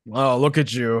 Oh, look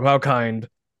at you. How kind.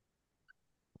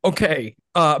 Okay.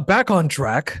 Back on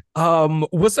track.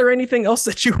 Was there anything else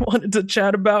that you wanted to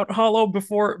chat about, Hollow,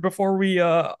 before we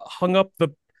hung up the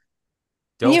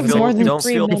We have more than don't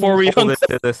 3 feel minutes. before we pulled hung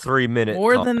into the 3 minute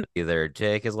More than- comment either.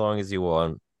 Take as long as you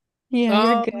want.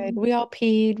 Yeah, you're good. We all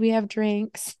peed. We have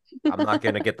drinks. I'm not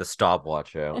gonna get the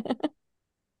stopwatch out.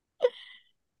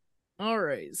 All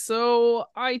right. So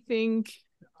I think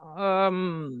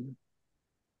one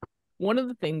of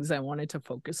the things I wanted to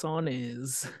focus on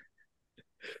is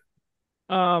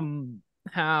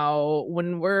how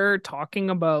when we're talking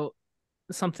about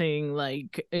something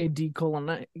like a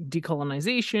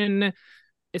decolonization,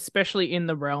 especially in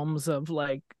the realms of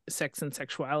like sex and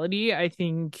sexuality, I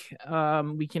think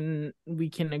we can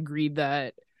agree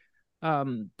that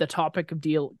the topic of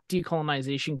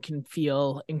decolonization can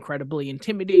feel incredibly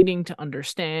intimidating to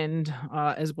understand,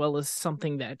 as well as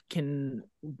something that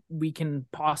we can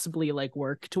possibly like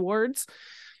work towards.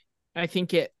 I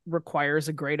think it requires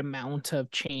a great amount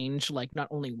of change, like not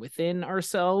only within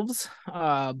ourselves,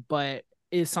 but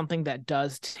is something that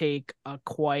does take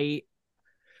quite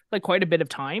a bit of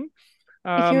time.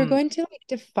 If you were going to like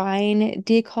define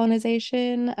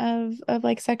decolonization of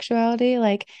like sexuality,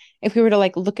 like if we were to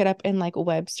like look it up in like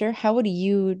Webster, how would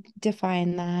you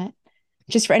define that?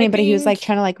 Just for anybody who's like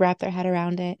trying to like wrap their head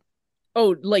around it.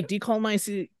 Oh, like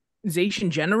decolonization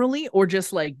generally, or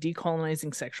just like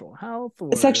decolonizing sexual health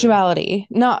or Sexuality,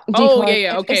 not Oh,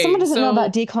 yeah, okay. If someone doesn't know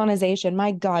about So, decolonization,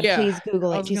 my God, yeah, please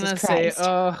Google I it. was Jesus gonna say,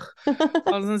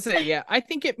 Christ. yeah, I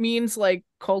think it means like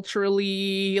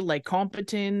culturally, like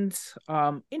competent,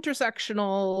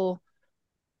 intersectional,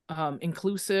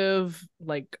 inclusive,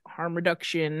 like harm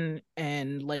reduction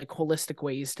and like holistic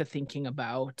ways to thinking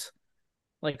about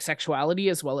like sexuality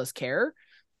as well as care.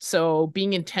 So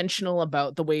being intentional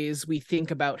about the ways we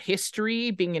think about history,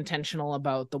 being intentional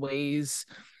about the ways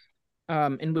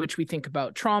in which we think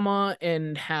about trauma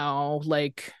and how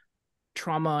like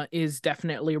trauma is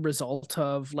definitely a result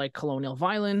of like colonial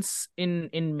violence in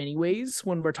many ways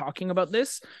when we're talking about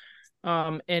this.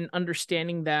 And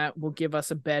understanding that will give us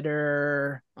a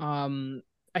better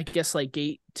I guess like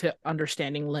gate to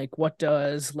understanding like what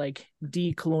does like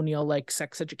decolonial like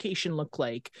sex education look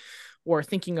like, or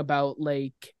thinking about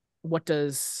like what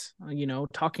does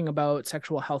talking about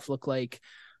sexual health look like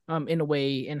in a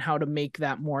way, and how to make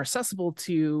that more accessible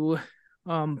to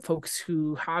folks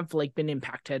who have like been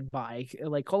impacted by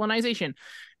like colonization.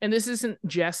 And this isn't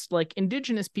just like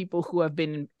indigenous people who have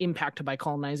been impacted by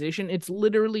colonization, it's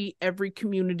literally every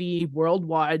community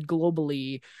worldwide,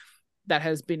 globally, that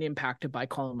has been impacted by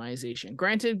colonization.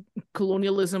 Granted,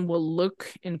 colonialism will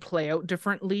look and play out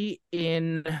differently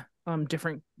in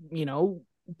different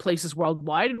places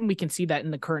worldwide, and we can see that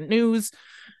in the current news.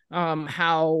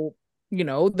 how,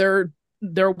 there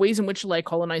are ways in which like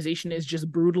colonization is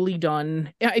just brutally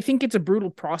done. I think it's a brutal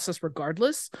process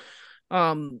regardless.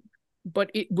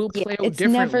 But it will Yeah, play out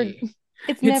differently.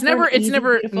 it's never an It's easy,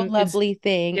 never beautiful, it's lovely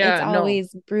thing. It's yeah, no.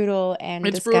 always brutal and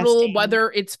It's brutal, disgusting.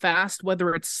 whether it's fast,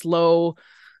 whether it's slow,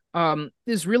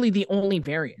 is really the only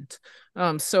variant.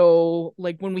 So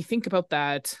like when we think about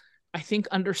that, I think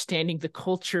understanding the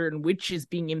culture in which is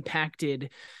being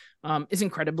impacted is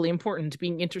incredibly important.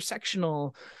 Being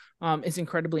intersectional is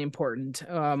incredibly important.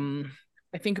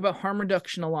 I think about harm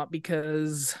reduction a lot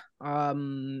because I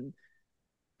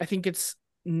think it's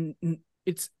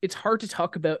hard to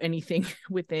talk about anything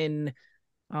within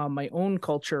my own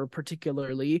culture,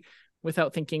 particularly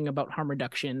without thinking about harm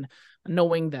reduction,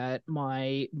 knowing that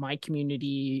my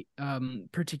community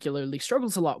particularly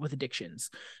struggles a lot with addictions.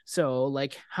 So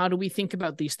like, how do we think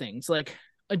about these things? Like,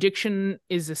 addiction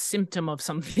is a symptom of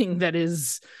something that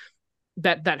is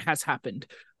that has happened,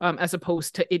 as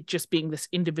opposed to it just being this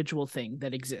individual thing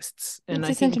that exists. And It's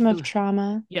I a think symptom of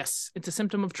trauma. yes, it's a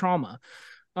symptom of trauma.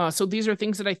 So these are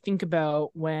things that I think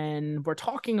about when we're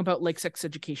talking about like sex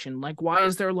education. Like, why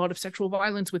is there a lot of sexual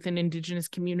violence within Indigenous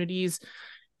communities?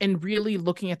 And really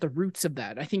looking at the roots of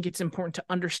that. I think it's important to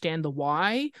understand the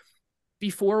why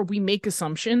before we make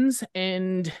assumptions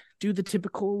and do the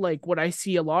typical, like what I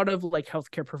see a lot of like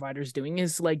healthcare providers doing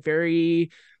is like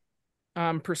very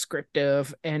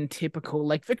prescriptive and typical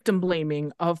like victim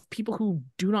blaming of people who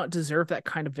do not deserve that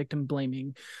kind of victim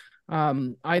blaming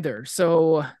either.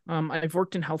 So I've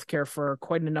worked in healthcare for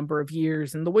quite a number of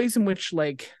years, and the ways in which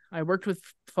like I worked with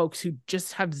folks who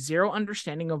just have zero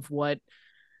understanding of what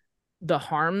the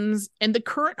harms and the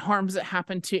current harms that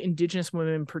happen to Indigenous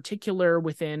women in particular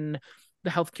within the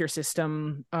healthcare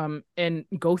system and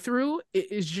go through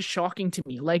is just shocking to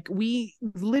me. Like, we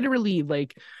literally,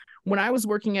 like, when I was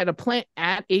working at a Planned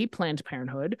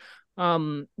Parenthood,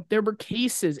 there were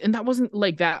cases, and that wasn't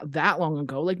like that long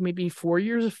ago, like maybe 4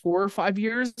 or 5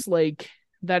 years, like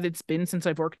that it's been since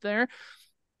I've worked there.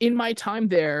 In my time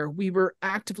there, we were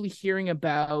actively hearing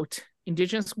about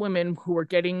Indigenous women who were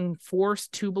getting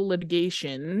forced tubal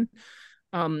litigation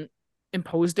um,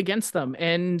 imposed against them,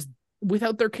 and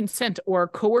without their consent or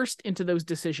coerced into those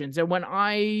decisions. And when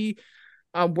I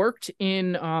worked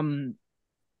in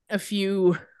a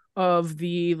few of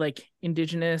the like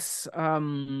Indigenous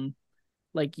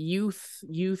like youth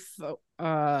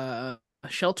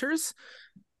shelters,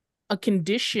 a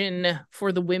condition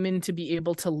for the women to be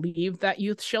able to leave that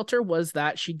youth shelter was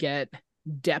that she get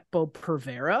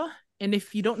Depo-Provera. And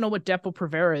if you don't know what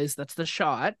Depo-Provera is, that's the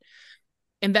shot.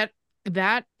 And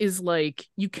that is like,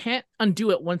 you can't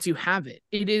undo it once you have it.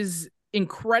 It is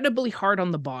incredibly hard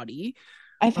on the body.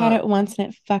 I've had it once and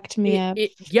it fucked me up for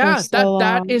Yeah, so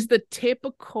that long. is the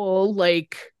typical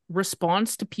like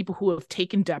response to people who have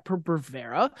taken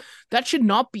Depo-Provera. That should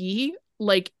not be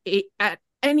like at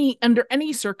any under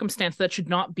any circumstance, that should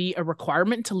not be a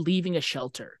requirement to leaving a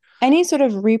shelter. Any sort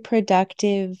of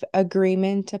reproductive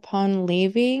agreement upon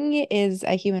leaving is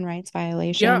a human rights Yeah,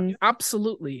 violation.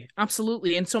 absolutely.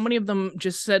 Absolutely. And so many of them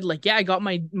just said like, yeah, I got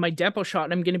my Depo shot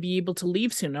and I'm going to be able to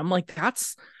leave soon. I'm like,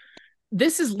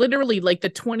 this is literally like the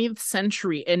 20th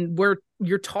century, and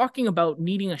you're talking about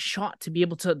needing a shot to be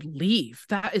able to leave.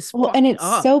 That is Well, and fucked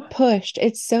up.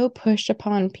 it's so pushed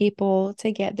upon people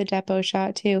to get the depot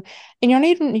shot too. And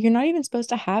you're not even supposed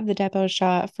to have the depot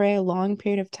shot for a long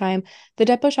period of time. The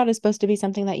depot shot is supposed to be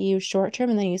something that you use short term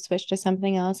and then you switch to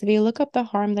something else. If you look up the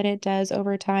harm that it does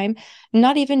over time,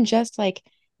 not even just like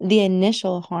the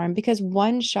initial harm, because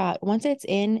one shot, once it's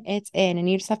in, and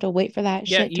you just have to wait for that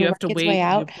Yeah, shit to you have work to its way wait. You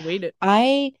out. have to wait it.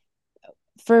 I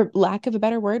For lack of a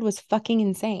better word, was fucking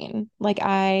insane. Like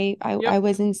I Yep.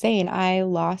 was insane. I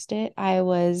lost it. I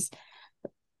was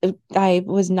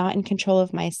not in control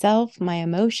of myself, my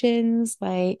emotions.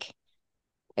 Like,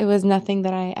 it was nothing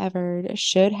that I ever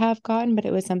should have gotten, but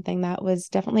it was something that was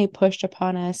definitely pushed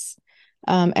upon us,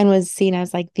 and was seen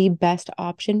as like the best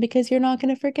option because you're not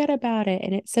going to forget about it.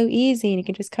 And it's so easy. And you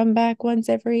can just come back once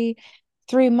every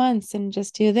 3 months and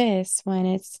just do this, when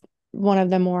it's one of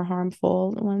the more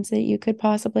harmful ones that you could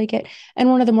possibly get, and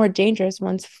one of the more dangerous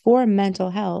ones for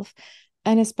mental health.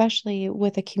 And especially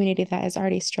with a community that is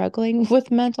already struggling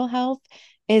with mental health,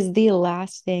 is the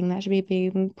last thing that should be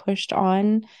being pushed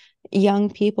on young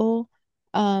people.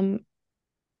 Um,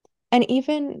 and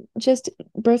even just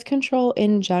birth control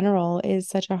in general is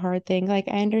such a hard thing. Like,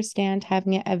 I understand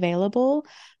having it available,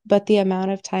 but the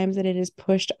amount of times that it is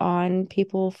pushed on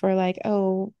people for like,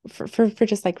 oh, for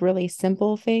just like really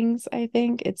simple things, I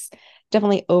think it's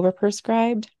definitely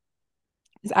overprescribed.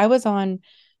 Because I was on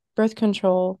birth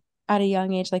control at a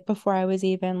young age, like before I was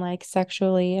even like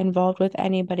sexually involved with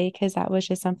anybody, because that was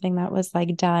just something that was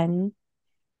like done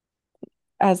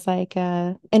as like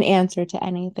an answer to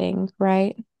anything,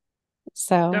 right?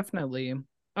 So Definitely.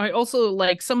 I also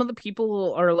like some of the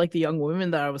people are like the young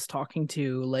women that I was talking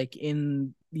to, like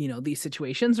in, you know, these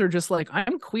situations are just like,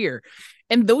 I'm queer.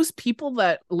 And those people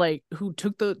that like who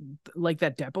took the like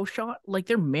that depot shot, like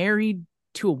they're married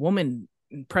to a woman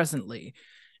presently.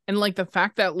 And like the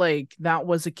fact that like that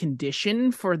was a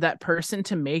condition for that person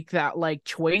to make that like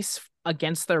choice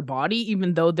against their body,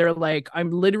 even though they're like,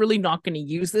 I'm literally not going to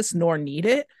use this nor need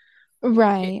it.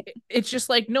 right. It's just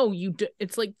like, no,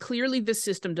 it's like clearly this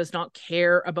system does not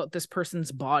care about this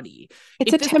person's body.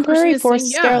 It's If a this person temporary is saying,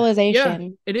 forced yeah,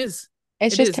 sterilization. it is.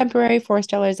 It's It just is. temporary forced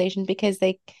sterilization because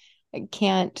they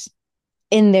can't,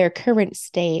 in their current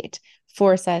state,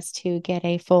 force us to get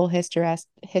a full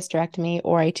hysterectomy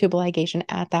or a tubal ligation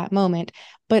at that moment.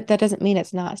 But that doesn't mean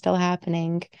it's not still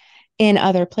happening in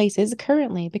other places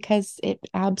currently, because it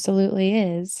absolutely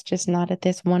is, just not at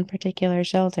this one particular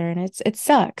shelter. And it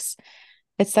sucks.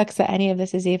 It sucks that any of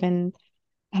this is even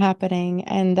happening,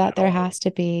 and that there has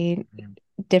to be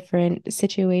different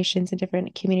situations and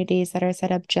different communities that are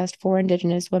set up just for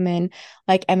Indigenous women,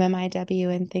 like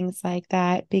MMIW and things like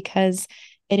that, because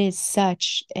it is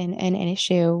such an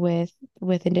issue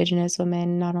with Indigenous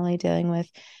women, not only dealing with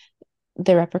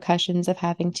the repercussions of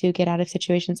having to get out of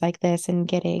situations like this and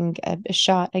getting a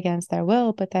shot against their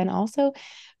will, but then also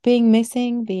being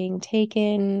missing, being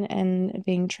taken, and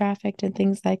being trafficked and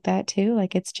things like that too.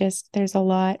 Like it's just, there's a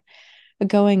lot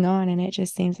going on, and it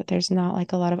just seems that there's not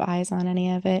like a lot of eyes on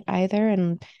any of it either.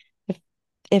 And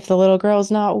if the little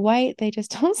girl's not white, they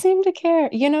just don't seem to care.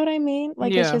 You know what I mean?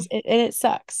 Like it's Yeah. just it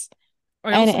sucks.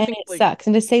 I And also and think it like sucks.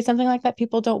 And to say something like that,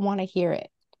 people don't want to hear it.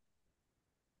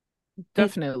 It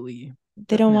definitely,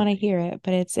 they don't want to definitely. hear it,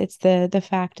 but it's the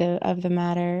fact of the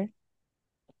matter.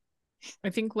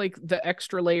 I think like the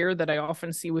extra layer that I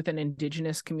often see within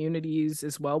Indigenous communities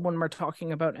as well when we're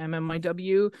talking about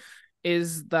MMIW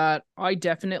is that I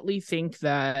definitely think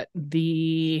that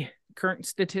the current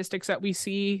statistics that we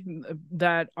see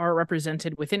that are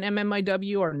represented within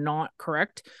MMIW are not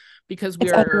correct because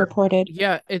It's we're underreported.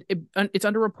 yeah it's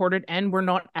underreported, and we're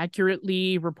not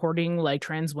accurately reporting like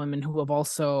trans women who have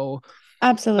also like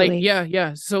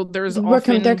Absolutely. so there's They're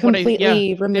often what I completely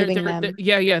they're, removing they're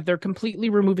them. they're completely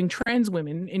removing trans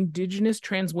women, Indigenous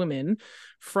trans women,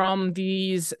 from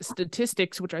these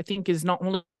statistics, which I think is not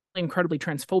only incredibly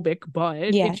transphobic, but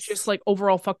it's just Yes. like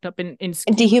overall fucked up and And skews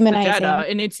the data, dehumanizing.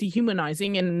 and it's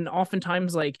dehumanizing, and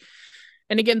oftentimes like,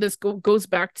 and again this goes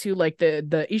back to like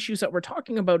the issues that we're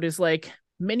talking about is like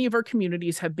many of our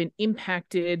communities have been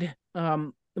impacted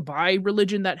by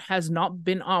religion that has not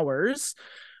been ours,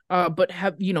 but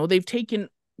have, you know, they've taken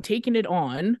it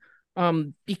on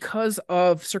because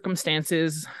of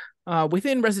circumstances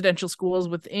within residential schools,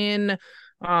 within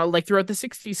like throughout the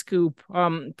 60s scoop,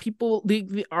 people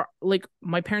the are like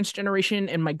my parents' generation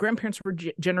and my grandparents'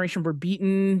 generation were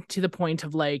beaten to the point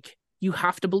of like, you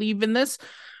have to believe in this,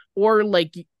 or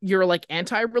like you're like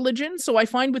anti-religion. So I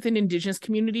find within Indigenous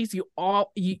communities,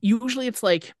 usually it's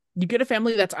like you get a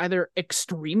family that's either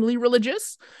extremely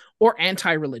religious or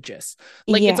anti-religious.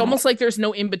 Like it's Yeah. almost like there's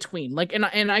no in between. Like, and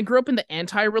I grew up in the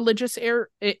anti-religious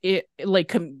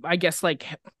like I guess like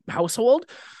household.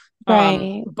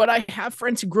 Right. But I have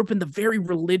friends who grew up in the very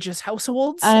religious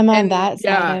households, I'm on and that side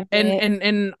yeah, of it.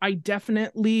 and I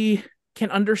definitely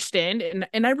can understand,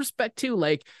 and I respect too.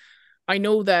 Like I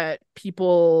know that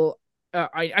people,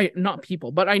 I not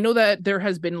people, but I know that there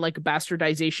has been like a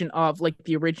bastardization of like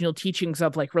the original teachings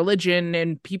of like religion,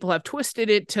 and people have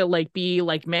twisted it to like be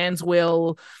like man's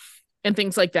will and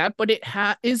things like that. But it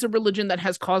is a religion that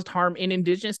has caused harm in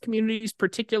Indigenous communities,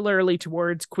 particularly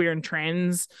towards queer and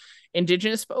trans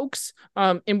Indigenous folks.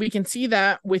 And we can see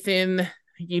that within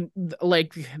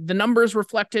like the numbers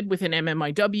reflected within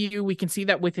MMIW. We can see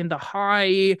that within the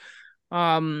high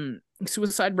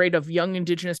suicide rate of young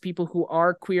Indigenous people who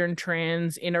are queer and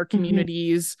trans in our Mhm.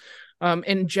 communities,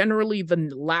 and generally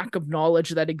the lack of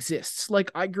knowledge that exists.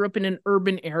 Like I grew up in an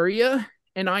urban area,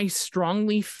 and I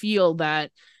strongly feel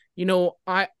that, you know,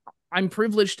 I'm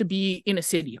privileged to be in a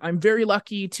city. I'm very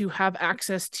lucky to have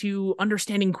access to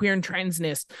understanding queer and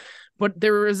transness, but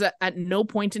there is at no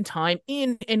point in time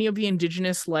in any of the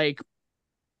Indigenous like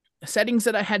settings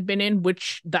that I had been in,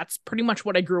 which that's pretty much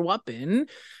what I grew up in,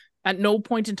 at no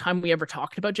point in time we ever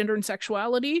talked about gender and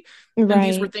sexuality. And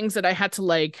these were Right. things that I had to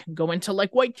like go into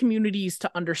like white communities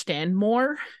to understand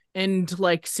more. And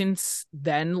like since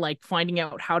then, like finding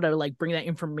out how to like bring that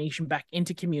information back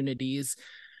into communities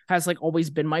has like always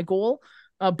been my goal.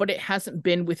 But it hasn't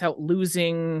been without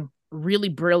losing really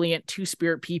brilliant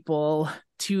two-spirit people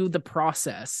to the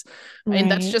process.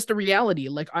 And that's Right. just a reality.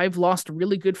 Like, I've lost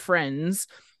really good friends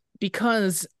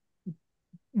because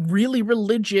really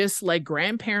religious, like,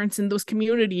 grandparents in those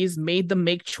communities made them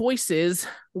make choices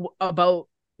about,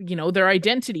 their It's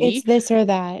identity. this or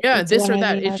that. Yeah, It's this one or or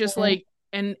that. the It's just other. like,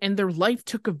 and their life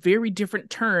took a very different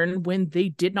turn when they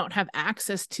did not have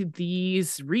access to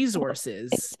these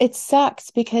resources. It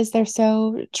sucks because they're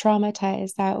so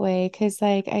traumatized that way. Because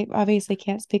like I obviously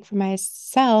can't speak for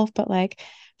myself, but like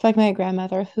for like my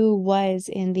grandmother who was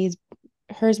in these,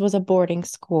 hers was a boarding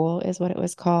school is what it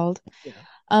was called. Yeah.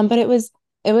 But it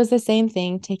was the same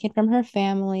thing, taken from her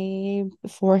family,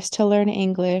 forced to learn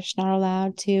English, not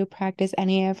allowed to practice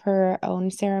any of her own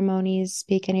ceremonies,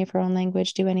 speak any of her own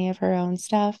language, do any of her own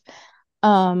stuff.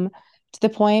 Um, to the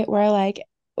point where like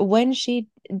when she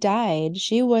died,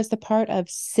 she was the part of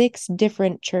 6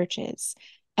 different churches.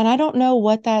 And I don't know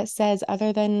what that says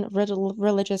other than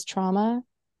religious trauma,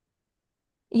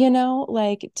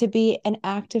 like to be an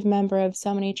active member of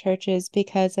so many churches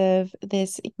because of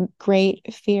this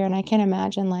great fear. And I can't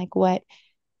imagine like what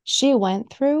she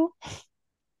went through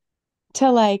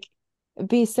to like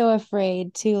be so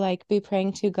afraid to like be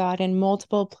praying to God in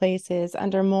multiple places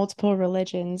under multiple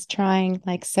religions, trying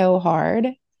like so hard.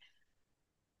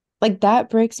 Like that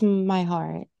breaks my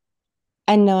heart.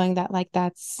 And knowing that like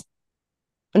that's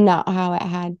not how it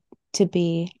had to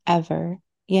be ever,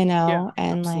 Yeah,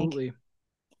 and absolutely.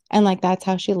 that's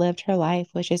how she lived her life,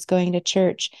 which is going to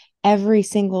church every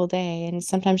single day. And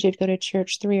sometimes she'd go to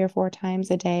church 3 or 4 times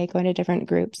a day, going to different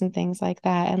groups and things like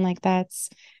that. And like that's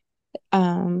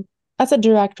a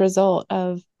direct result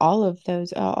of all of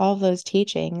those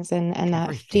teachings and that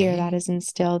Every fear that day. is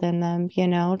instilled in them,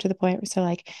 to the point where so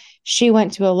like she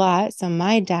went to a lot, so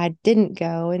my dad didn't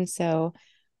go, and so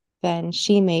then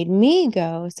she made me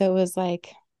go. So it was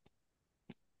like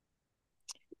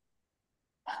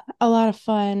a lot of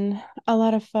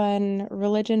fun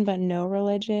religion, but no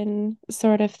religion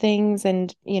sort of things.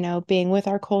 And, being with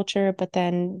our culture, but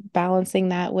then balancing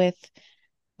that with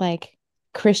like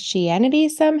Christianity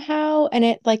somehow. And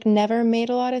it like never made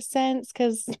a lot of sense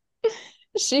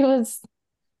she was,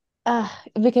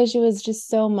 because she was just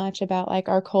so much about like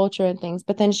our culture and things.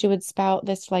 But then she would spout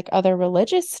this like other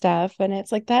religious stuff. And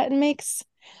it's like that makes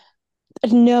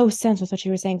no sense with what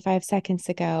you were saying 5 seconds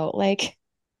ago. Like,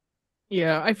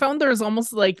 Yeah, I found there's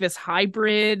almost like this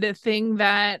hybrid thing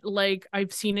that like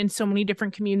I've seen in so many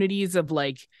different communities of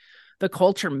like the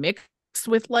culture mixed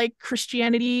with like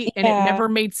Christianity, and it yeah, never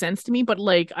made sense to me, but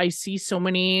like I see so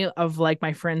many of like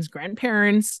my friends'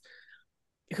 grandparents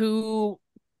who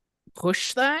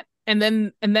push that, and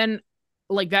then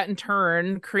like that in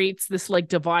turn creates this like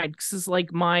divide, because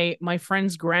like my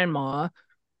friend's grandma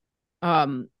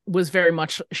was very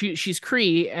much, she's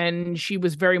Cree, and she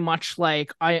was very much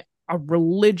like a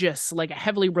religious, like a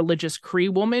heavily religious Cree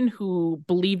woman who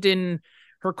believed in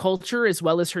her culture as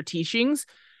well as her teachings.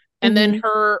 And then hmm,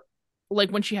 her, like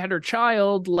when she had her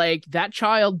child, like that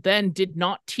child then did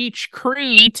not teach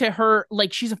Cree to her.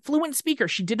 Like, she's a fluent speaker,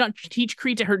 she did not teach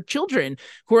Cree to her children,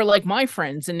 who are like my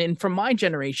friends and from my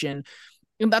generation.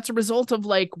 And that's a result of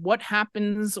like what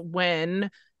happens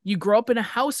when you grow up in a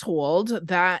household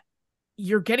that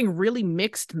you're getting really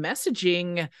mixed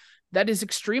messaging that is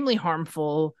extremely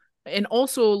harmful. And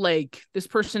also, like, this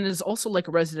person is also like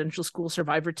a residential school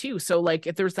survivor too, so like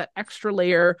if there's that extra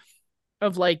layer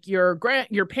of like your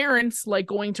parents like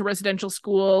going to residential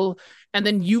school, and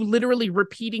then you literally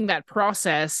repeating that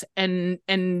process, and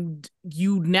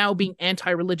you now being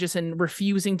anti-religious and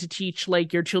refusing to teach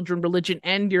like your children religion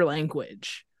and your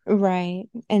language. right.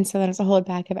 And so then it's a hold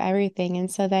back of everything. And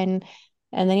then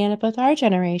you end up with our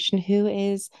generation who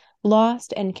is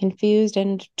lost and confused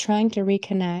and trying to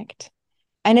reconnect.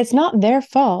 And it's not their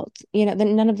fault,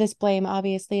 none of this blame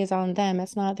obviously is on them.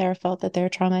 It's not their fault that they're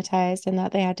traumatized and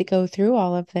that they had to go through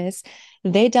all of this.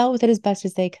 They dealt with it as best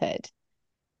as they could.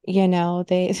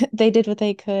 They did what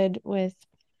they could with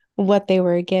what they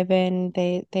were given.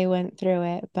 They went through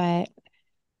it, but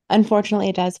unfortunately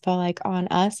it does fall like on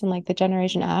us and like the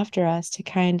generation after us to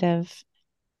kind of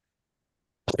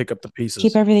Pick up the keep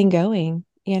pieces. everything going,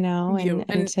 and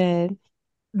And to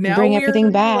now bring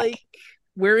everything back.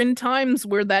 we're in times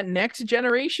where that next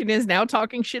generation is now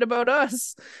talking shit about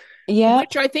us, Yep.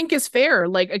 which I think is fair.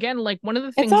 Like, again, like one of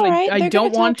the It's things all I right. I They're gonna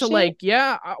don't talk want to shit. like,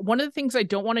 yeah, one of the things I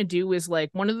don't want to do is like,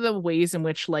 one of the ways in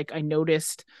which like I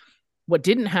noticed what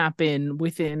didn't happen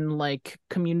within like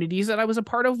communities that I was a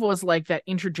part of was like that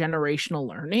intergenerational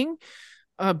learning.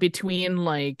 between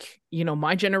like, you know,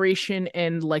 my generation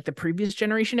and like the previous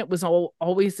generation, it was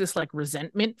always this like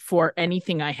resentment for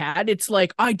anything I had. It's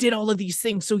like, I did all of these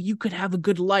things so you could have a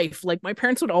good life. Like my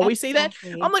parents would always say that.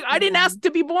 Exactly. I'm like, I didn't Yeah. ask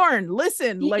to be born.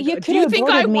 Listen, like, You do could you have think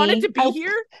I aborted wanted me. to be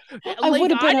here? I Like,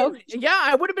 would have I been didn't. okay. Yeah,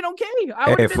 I would have been okay. I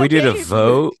Hey, would have if been we did a okay if you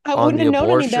would. vote I on wouldn't the have known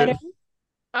any better. abortion,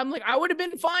 I'm like, I would have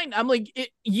been fine. I'm like,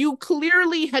 you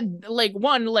clearly had like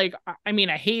one, like, I mean,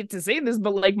 I hate to say this,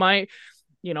 but like my,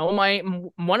 you know, my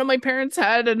one of my parents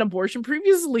had an abortion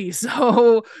previously,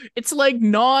 so it's like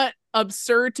not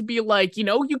absurd to be like, you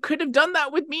know, you could have done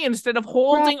that with me instead of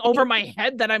holding Right. over my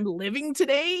head that I'm living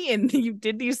today, and you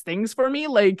did these things for me.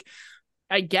 Like,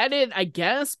 I get it, I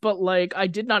guess, but like, I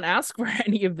did not ask for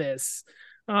any of this.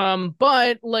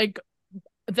 But like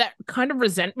that kind of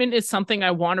resentment is something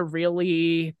I want to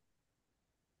really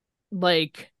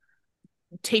like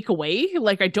take away.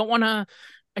 Like I don't want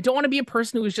to be a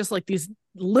person who is just like these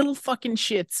little fucking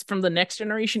shits from the next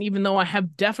generation, even though I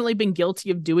have definitely been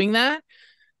guilty of doing that.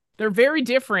 They're very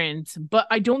different, but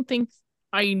I don't think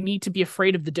I need to be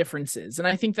afraid of the differences. And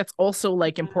I think that's also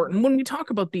like important when we talk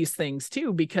about these things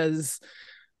too, because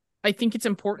I think it's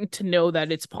important to know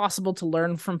that it's possible to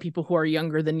learn from people who are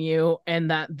younger than you and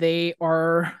that they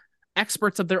are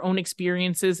experts of their own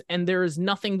experiences. And there is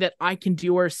nothing that I can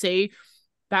do or say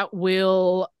that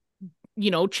will, you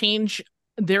know, change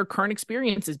their current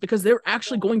experiences because they're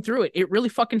actually going through it. It really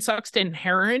fucking sucks to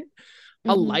inherit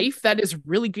a life that is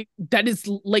really that is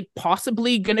like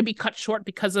possibly going to be cut short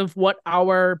because of what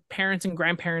our parents and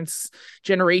grandparents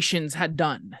generations had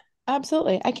done.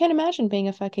 Absolutely. I can't imagine being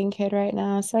a fucking kid right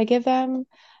now. So I give them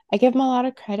a lot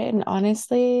of credit, and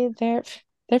honestly, they're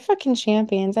fucking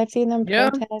champions. I've seen them Yeah,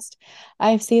 protest.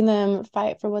 I've seen them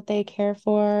fight for what they care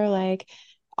for. Like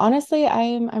honestly,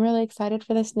 I'm really excited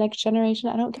for this next generation.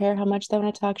 I don't care how much they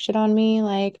want to talk shit on me.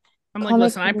 Like I'm like, call me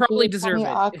listen, I probably cringy, call deserve me it.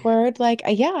 awkward. Like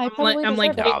yeah, I probably I'm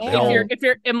like, deserve it. nah, I they'll am.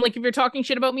 if you're talking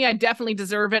shit about me, I definitely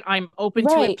deserve it. I'm open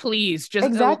to it. Right. Please, just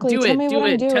Exactly. Tell me what do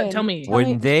I'm it. Tell doing. me.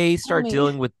 when they Tell start me.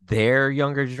 dealing with their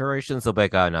younger generations, they'll be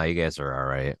like, "Oh no, you guys are all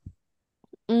right."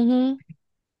 Mm-hmm.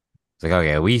 It's like,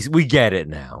 okay, we get it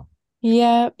now.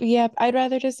 Yep, yep. I'd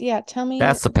rather just, yeah,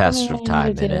 That's the tell me passage what of I need to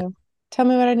time in it. do. Tell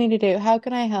me what I need to do. How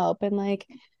can I help? And like,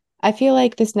 I feel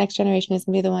like this next generation is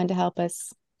gonna be the one to help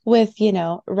us with,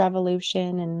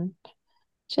 revolution and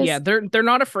Yeah, just they're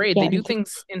not afraid. They getting do through.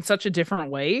 things in such a different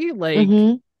way. Like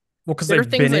Mm-hmm. Well, because there are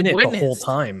they've things been in I've it the whole witnessed.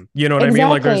 time. You know what I mean?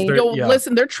 Like Exactly. yeah.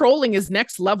 Listen, their trolling is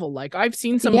next level. Like I've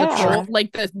seen some of the Yeah.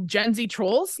 like the Gen Z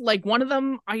trolls. Like one of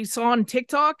them I saw on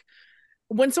TikTok.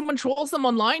 When someone trolls them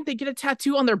online, they get a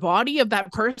tattoo on their body of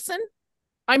that person.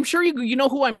 I'm sure you know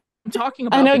who I'm talking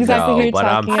I about know because exactly who No, you're but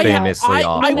I'm talking about. famously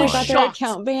And then they was got their offline. shocked.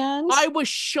 account banned. I was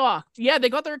shocked. Yeah, they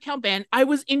got their account banned. I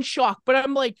was in shock, but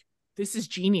I'm like, this is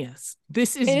genius.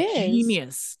 This It is is.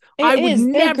 genius. It I would is.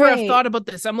 They're never have great. thought about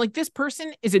this. I'm like, this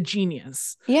person is a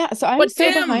genius. Yeah, so I'm But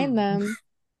so behind damn. them.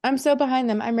 I'm so behind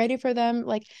them. I'm ready for them.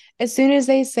 Like as soon as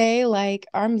they say like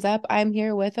arms up, I'm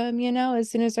here with them,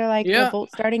 As soon as they're like Yeah.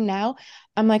 revolt starting now,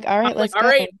 I'm like, all I'm right, like, let's go.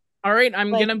 all right, I'm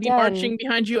Like gonna be done. marching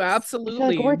behind you. I feel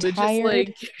like Absolutely. we're But just tired.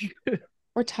 like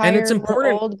We're And it's tired, we're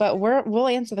important. old, but we'll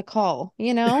answer the call, You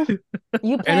And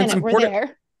plan it's it, we're important.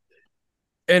 there.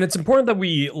 And it's important that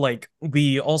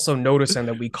we also notice and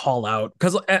that we call out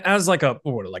because as like a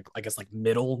or like I guess like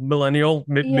middle millennial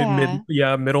Yeah.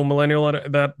 yeah middle millennial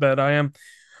that I am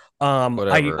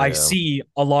Whatever, I yeah. see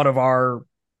a lot of our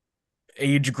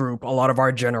age group, a lot of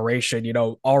our generation,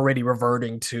 already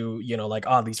reverting to, like,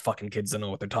 oh, these fucking kids don't know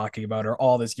what they're talking about, or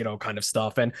all this, kind of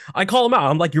stuff. And I call them out.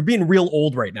 I'm like, you're being real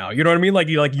old right now. You know what I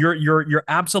mean? You're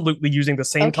absolutely using the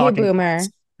same Okay, talking boomer. points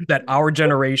that our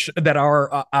generation, that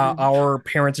Mm. our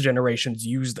parents' generations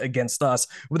used against us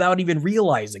without even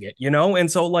realizing it.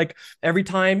 And so like every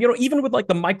time, even with like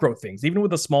the micro things, even with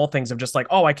the small things of just like,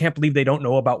 oh, I can't believe they don't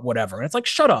know about whatever. And it's like,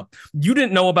 shut up, you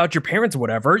didn't know about your parents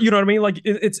whatever. You know what I mean? Like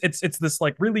it's this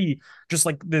like really just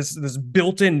like this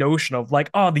built-in notion of like,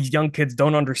 oh, these young kids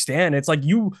don't understand. It's like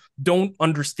you don't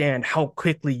understand how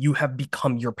quickly you have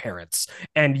become your parents,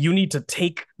 and you need to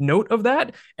take note of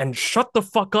that and shut the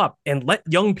fuck up and let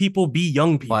young people be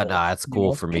young But people. it's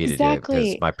cool for me to do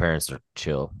because Exactly. my parents are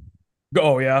chill.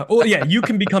 Oh yeah, well yeah, you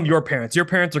can become your parents. Your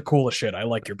parents are cool as shit. I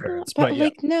like your parents, But but yeah.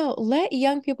 like, no, let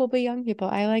young people be young people.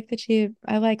 I like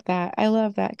that. I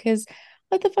love that because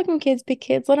let the fucking kids be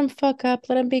kids. Let them fuck up.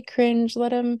 Let them be cringe. Let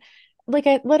them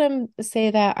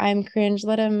say that I'm cringe.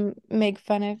 Let them make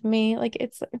fun of me. Like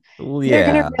Well, they're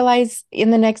gonna yeah. realize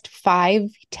in the next 5,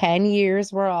 10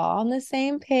 years, we're all on the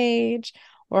same page.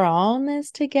 We're all in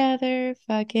this together.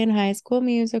 Fucking High School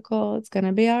Musical. It's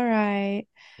gonna be all right.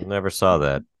 Never saw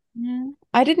that. Yeah.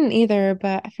 I didn't either,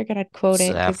 but I figured I'd quote It's it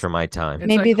because after my time. It's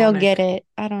maybe they'll iconic. get it.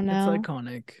 I don't It's know.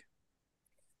 iconic.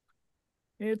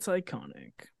 It's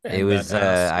iconic. It And that was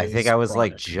ass I think is I was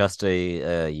like chronic. just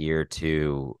a year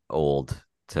too old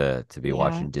to be Yeah.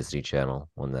 watching Disney Channel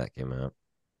when that came out.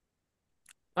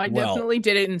 I Well- definitely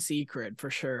did it in secret for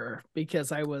sure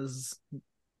because I was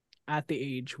at the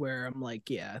age where I'm like,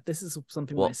 yeah, this is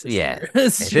something my Well, sister yeah.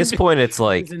 is At this point, it's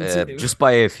like into. just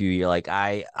by a few years. Like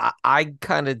I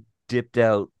kind of dipped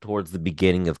out towards the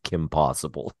beginning of Kim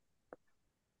Possible.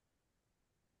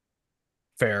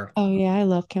 Fair. Oh yeah, I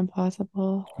love Kim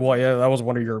Possible. Well, yeah, that was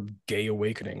one of your gay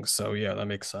awakenings, so yeah, that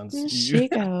makes sense.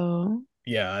 Chico.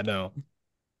 Yeah, I know.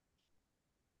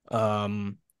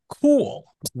 Cool.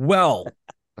 Well,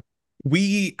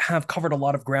 we have covered a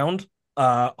lot of ground.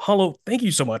 Holo, thank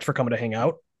you so much for coming to hang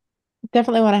out.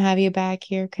 Definitely want to have you back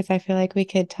here because I feel like we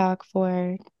could talk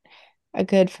for a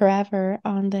good forever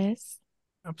on this.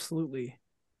 Absolutely.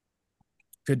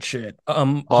 Good shit.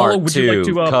 Holo, Part would you like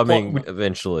two to coming plug?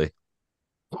 eventually.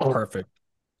 Perfect.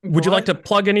 Would you like to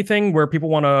plug anything where people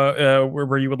want to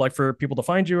where you would like for people to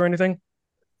find you or anything?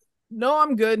 No,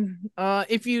 I'm good.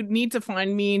 If you need to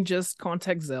find me, just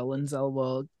contact Zell and Zell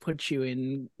will put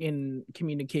you in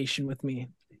communication with me.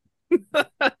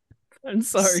 I'm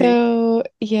sorry. So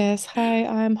yes, hi,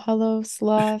 I'm Holo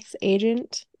Sloth's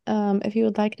agent. If you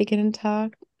would like to get in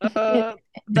talk, That's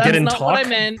Get in not what I talk?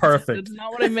 meant. Perfect. That's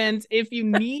not what I meant. If you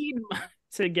need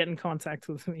to get in contact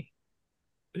with me.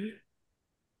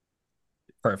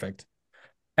 Perfect.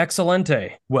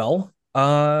 Excelente. Well,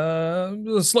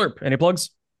 Slurp, any plugs?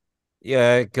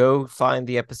 Yeah, go find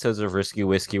the episodes of Risky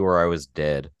Whiskey where I was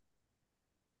dead.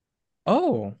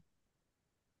 Oh.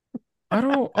 I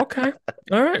don't okay.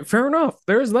 All right, fair enough.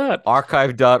 There's that.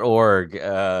 Archive.org.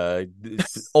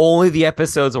 Only the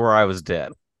episodes where I was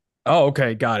dead. Oh,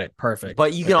 okay, got it. Perfect.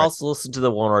 But you can Okay. also listen to the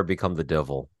one where I become the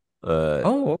devil.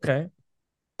 Oh, okay.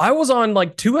 I was on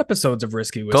like 2 episodes of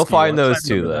Risky Whiskey Go find once. I those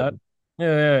two remember then. that.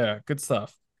 Yeah. Good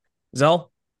stuff.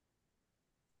 Zell?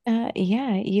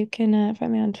 yeah, you can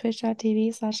find me on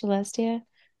twitch.tv/Celestia.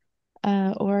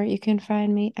 Or you can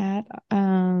find me at Oh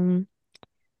my god.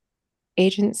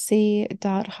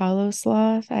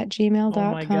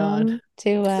 agency.holosloth@gmail.com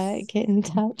to get in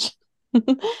touch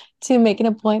to make an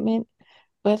appointment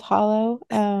with Holo.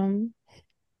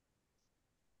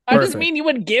 I just Perfect. mean you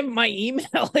would give my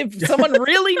email if someone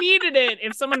really needed it.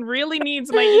 If someone really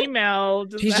needs my email,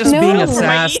 She's ask just being No. a them for my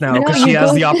sass now No, because you she has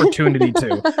go- the opportunity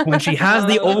to. When she has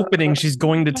the Uh, opening, she's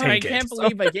going to I take can't it.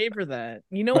 believe I gave her that.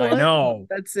 You know I what? know.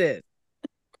 That's it.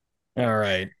 All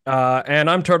right. And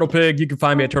I'm Turtle Pig. You can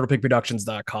find me at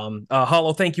turtlepigproductions.com.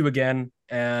 Holo, thank you again.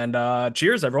 And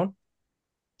cheers, everyone.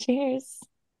 Cheers.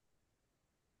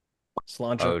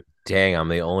 Sláinte. Oh, dang, I'm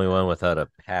the only one without a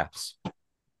paps.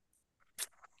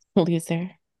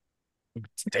 Loser.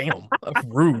 Damn,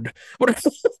 rude. What?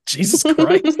 Jesus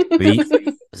Christ.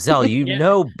 Zell, you Get-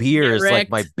 know beer is like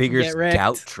my wrecked. biggest Get wrecked.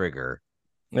 gout trigger.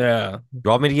 Yeah. You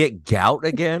want me to get gout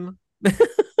again?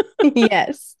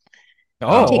 Yes.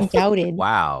 Oh. Get gouted.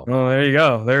 Wow. Oh, there you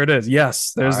go. There it is.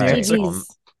 Yes, there's All the right. answer. GGs.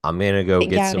 I'm gonna go Get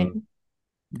get gouted. some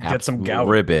Get some Pabst gout.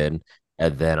 ribbon,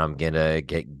 and then I'm gonna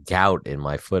get gout in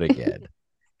my foot again.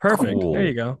 Perfect. Cool. There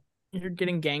you go. You're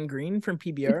getting gangrene from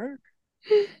PBR?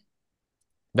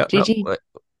 No, GG. no.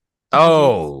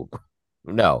 Oh,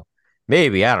 no.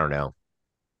 Maybe. I don't know.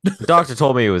 The doctor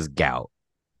told me it was gout.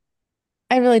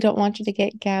 I really don't want you to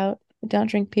get gout. Don't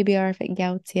drink PBR if it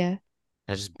gouts you.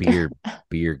 That's just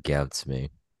beer gouts me.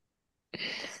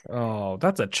 Oh,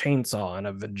 that's a chainsaw and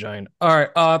a vagina. All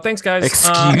right. Thanks, guys.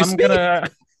 Excuse I'm me? gonna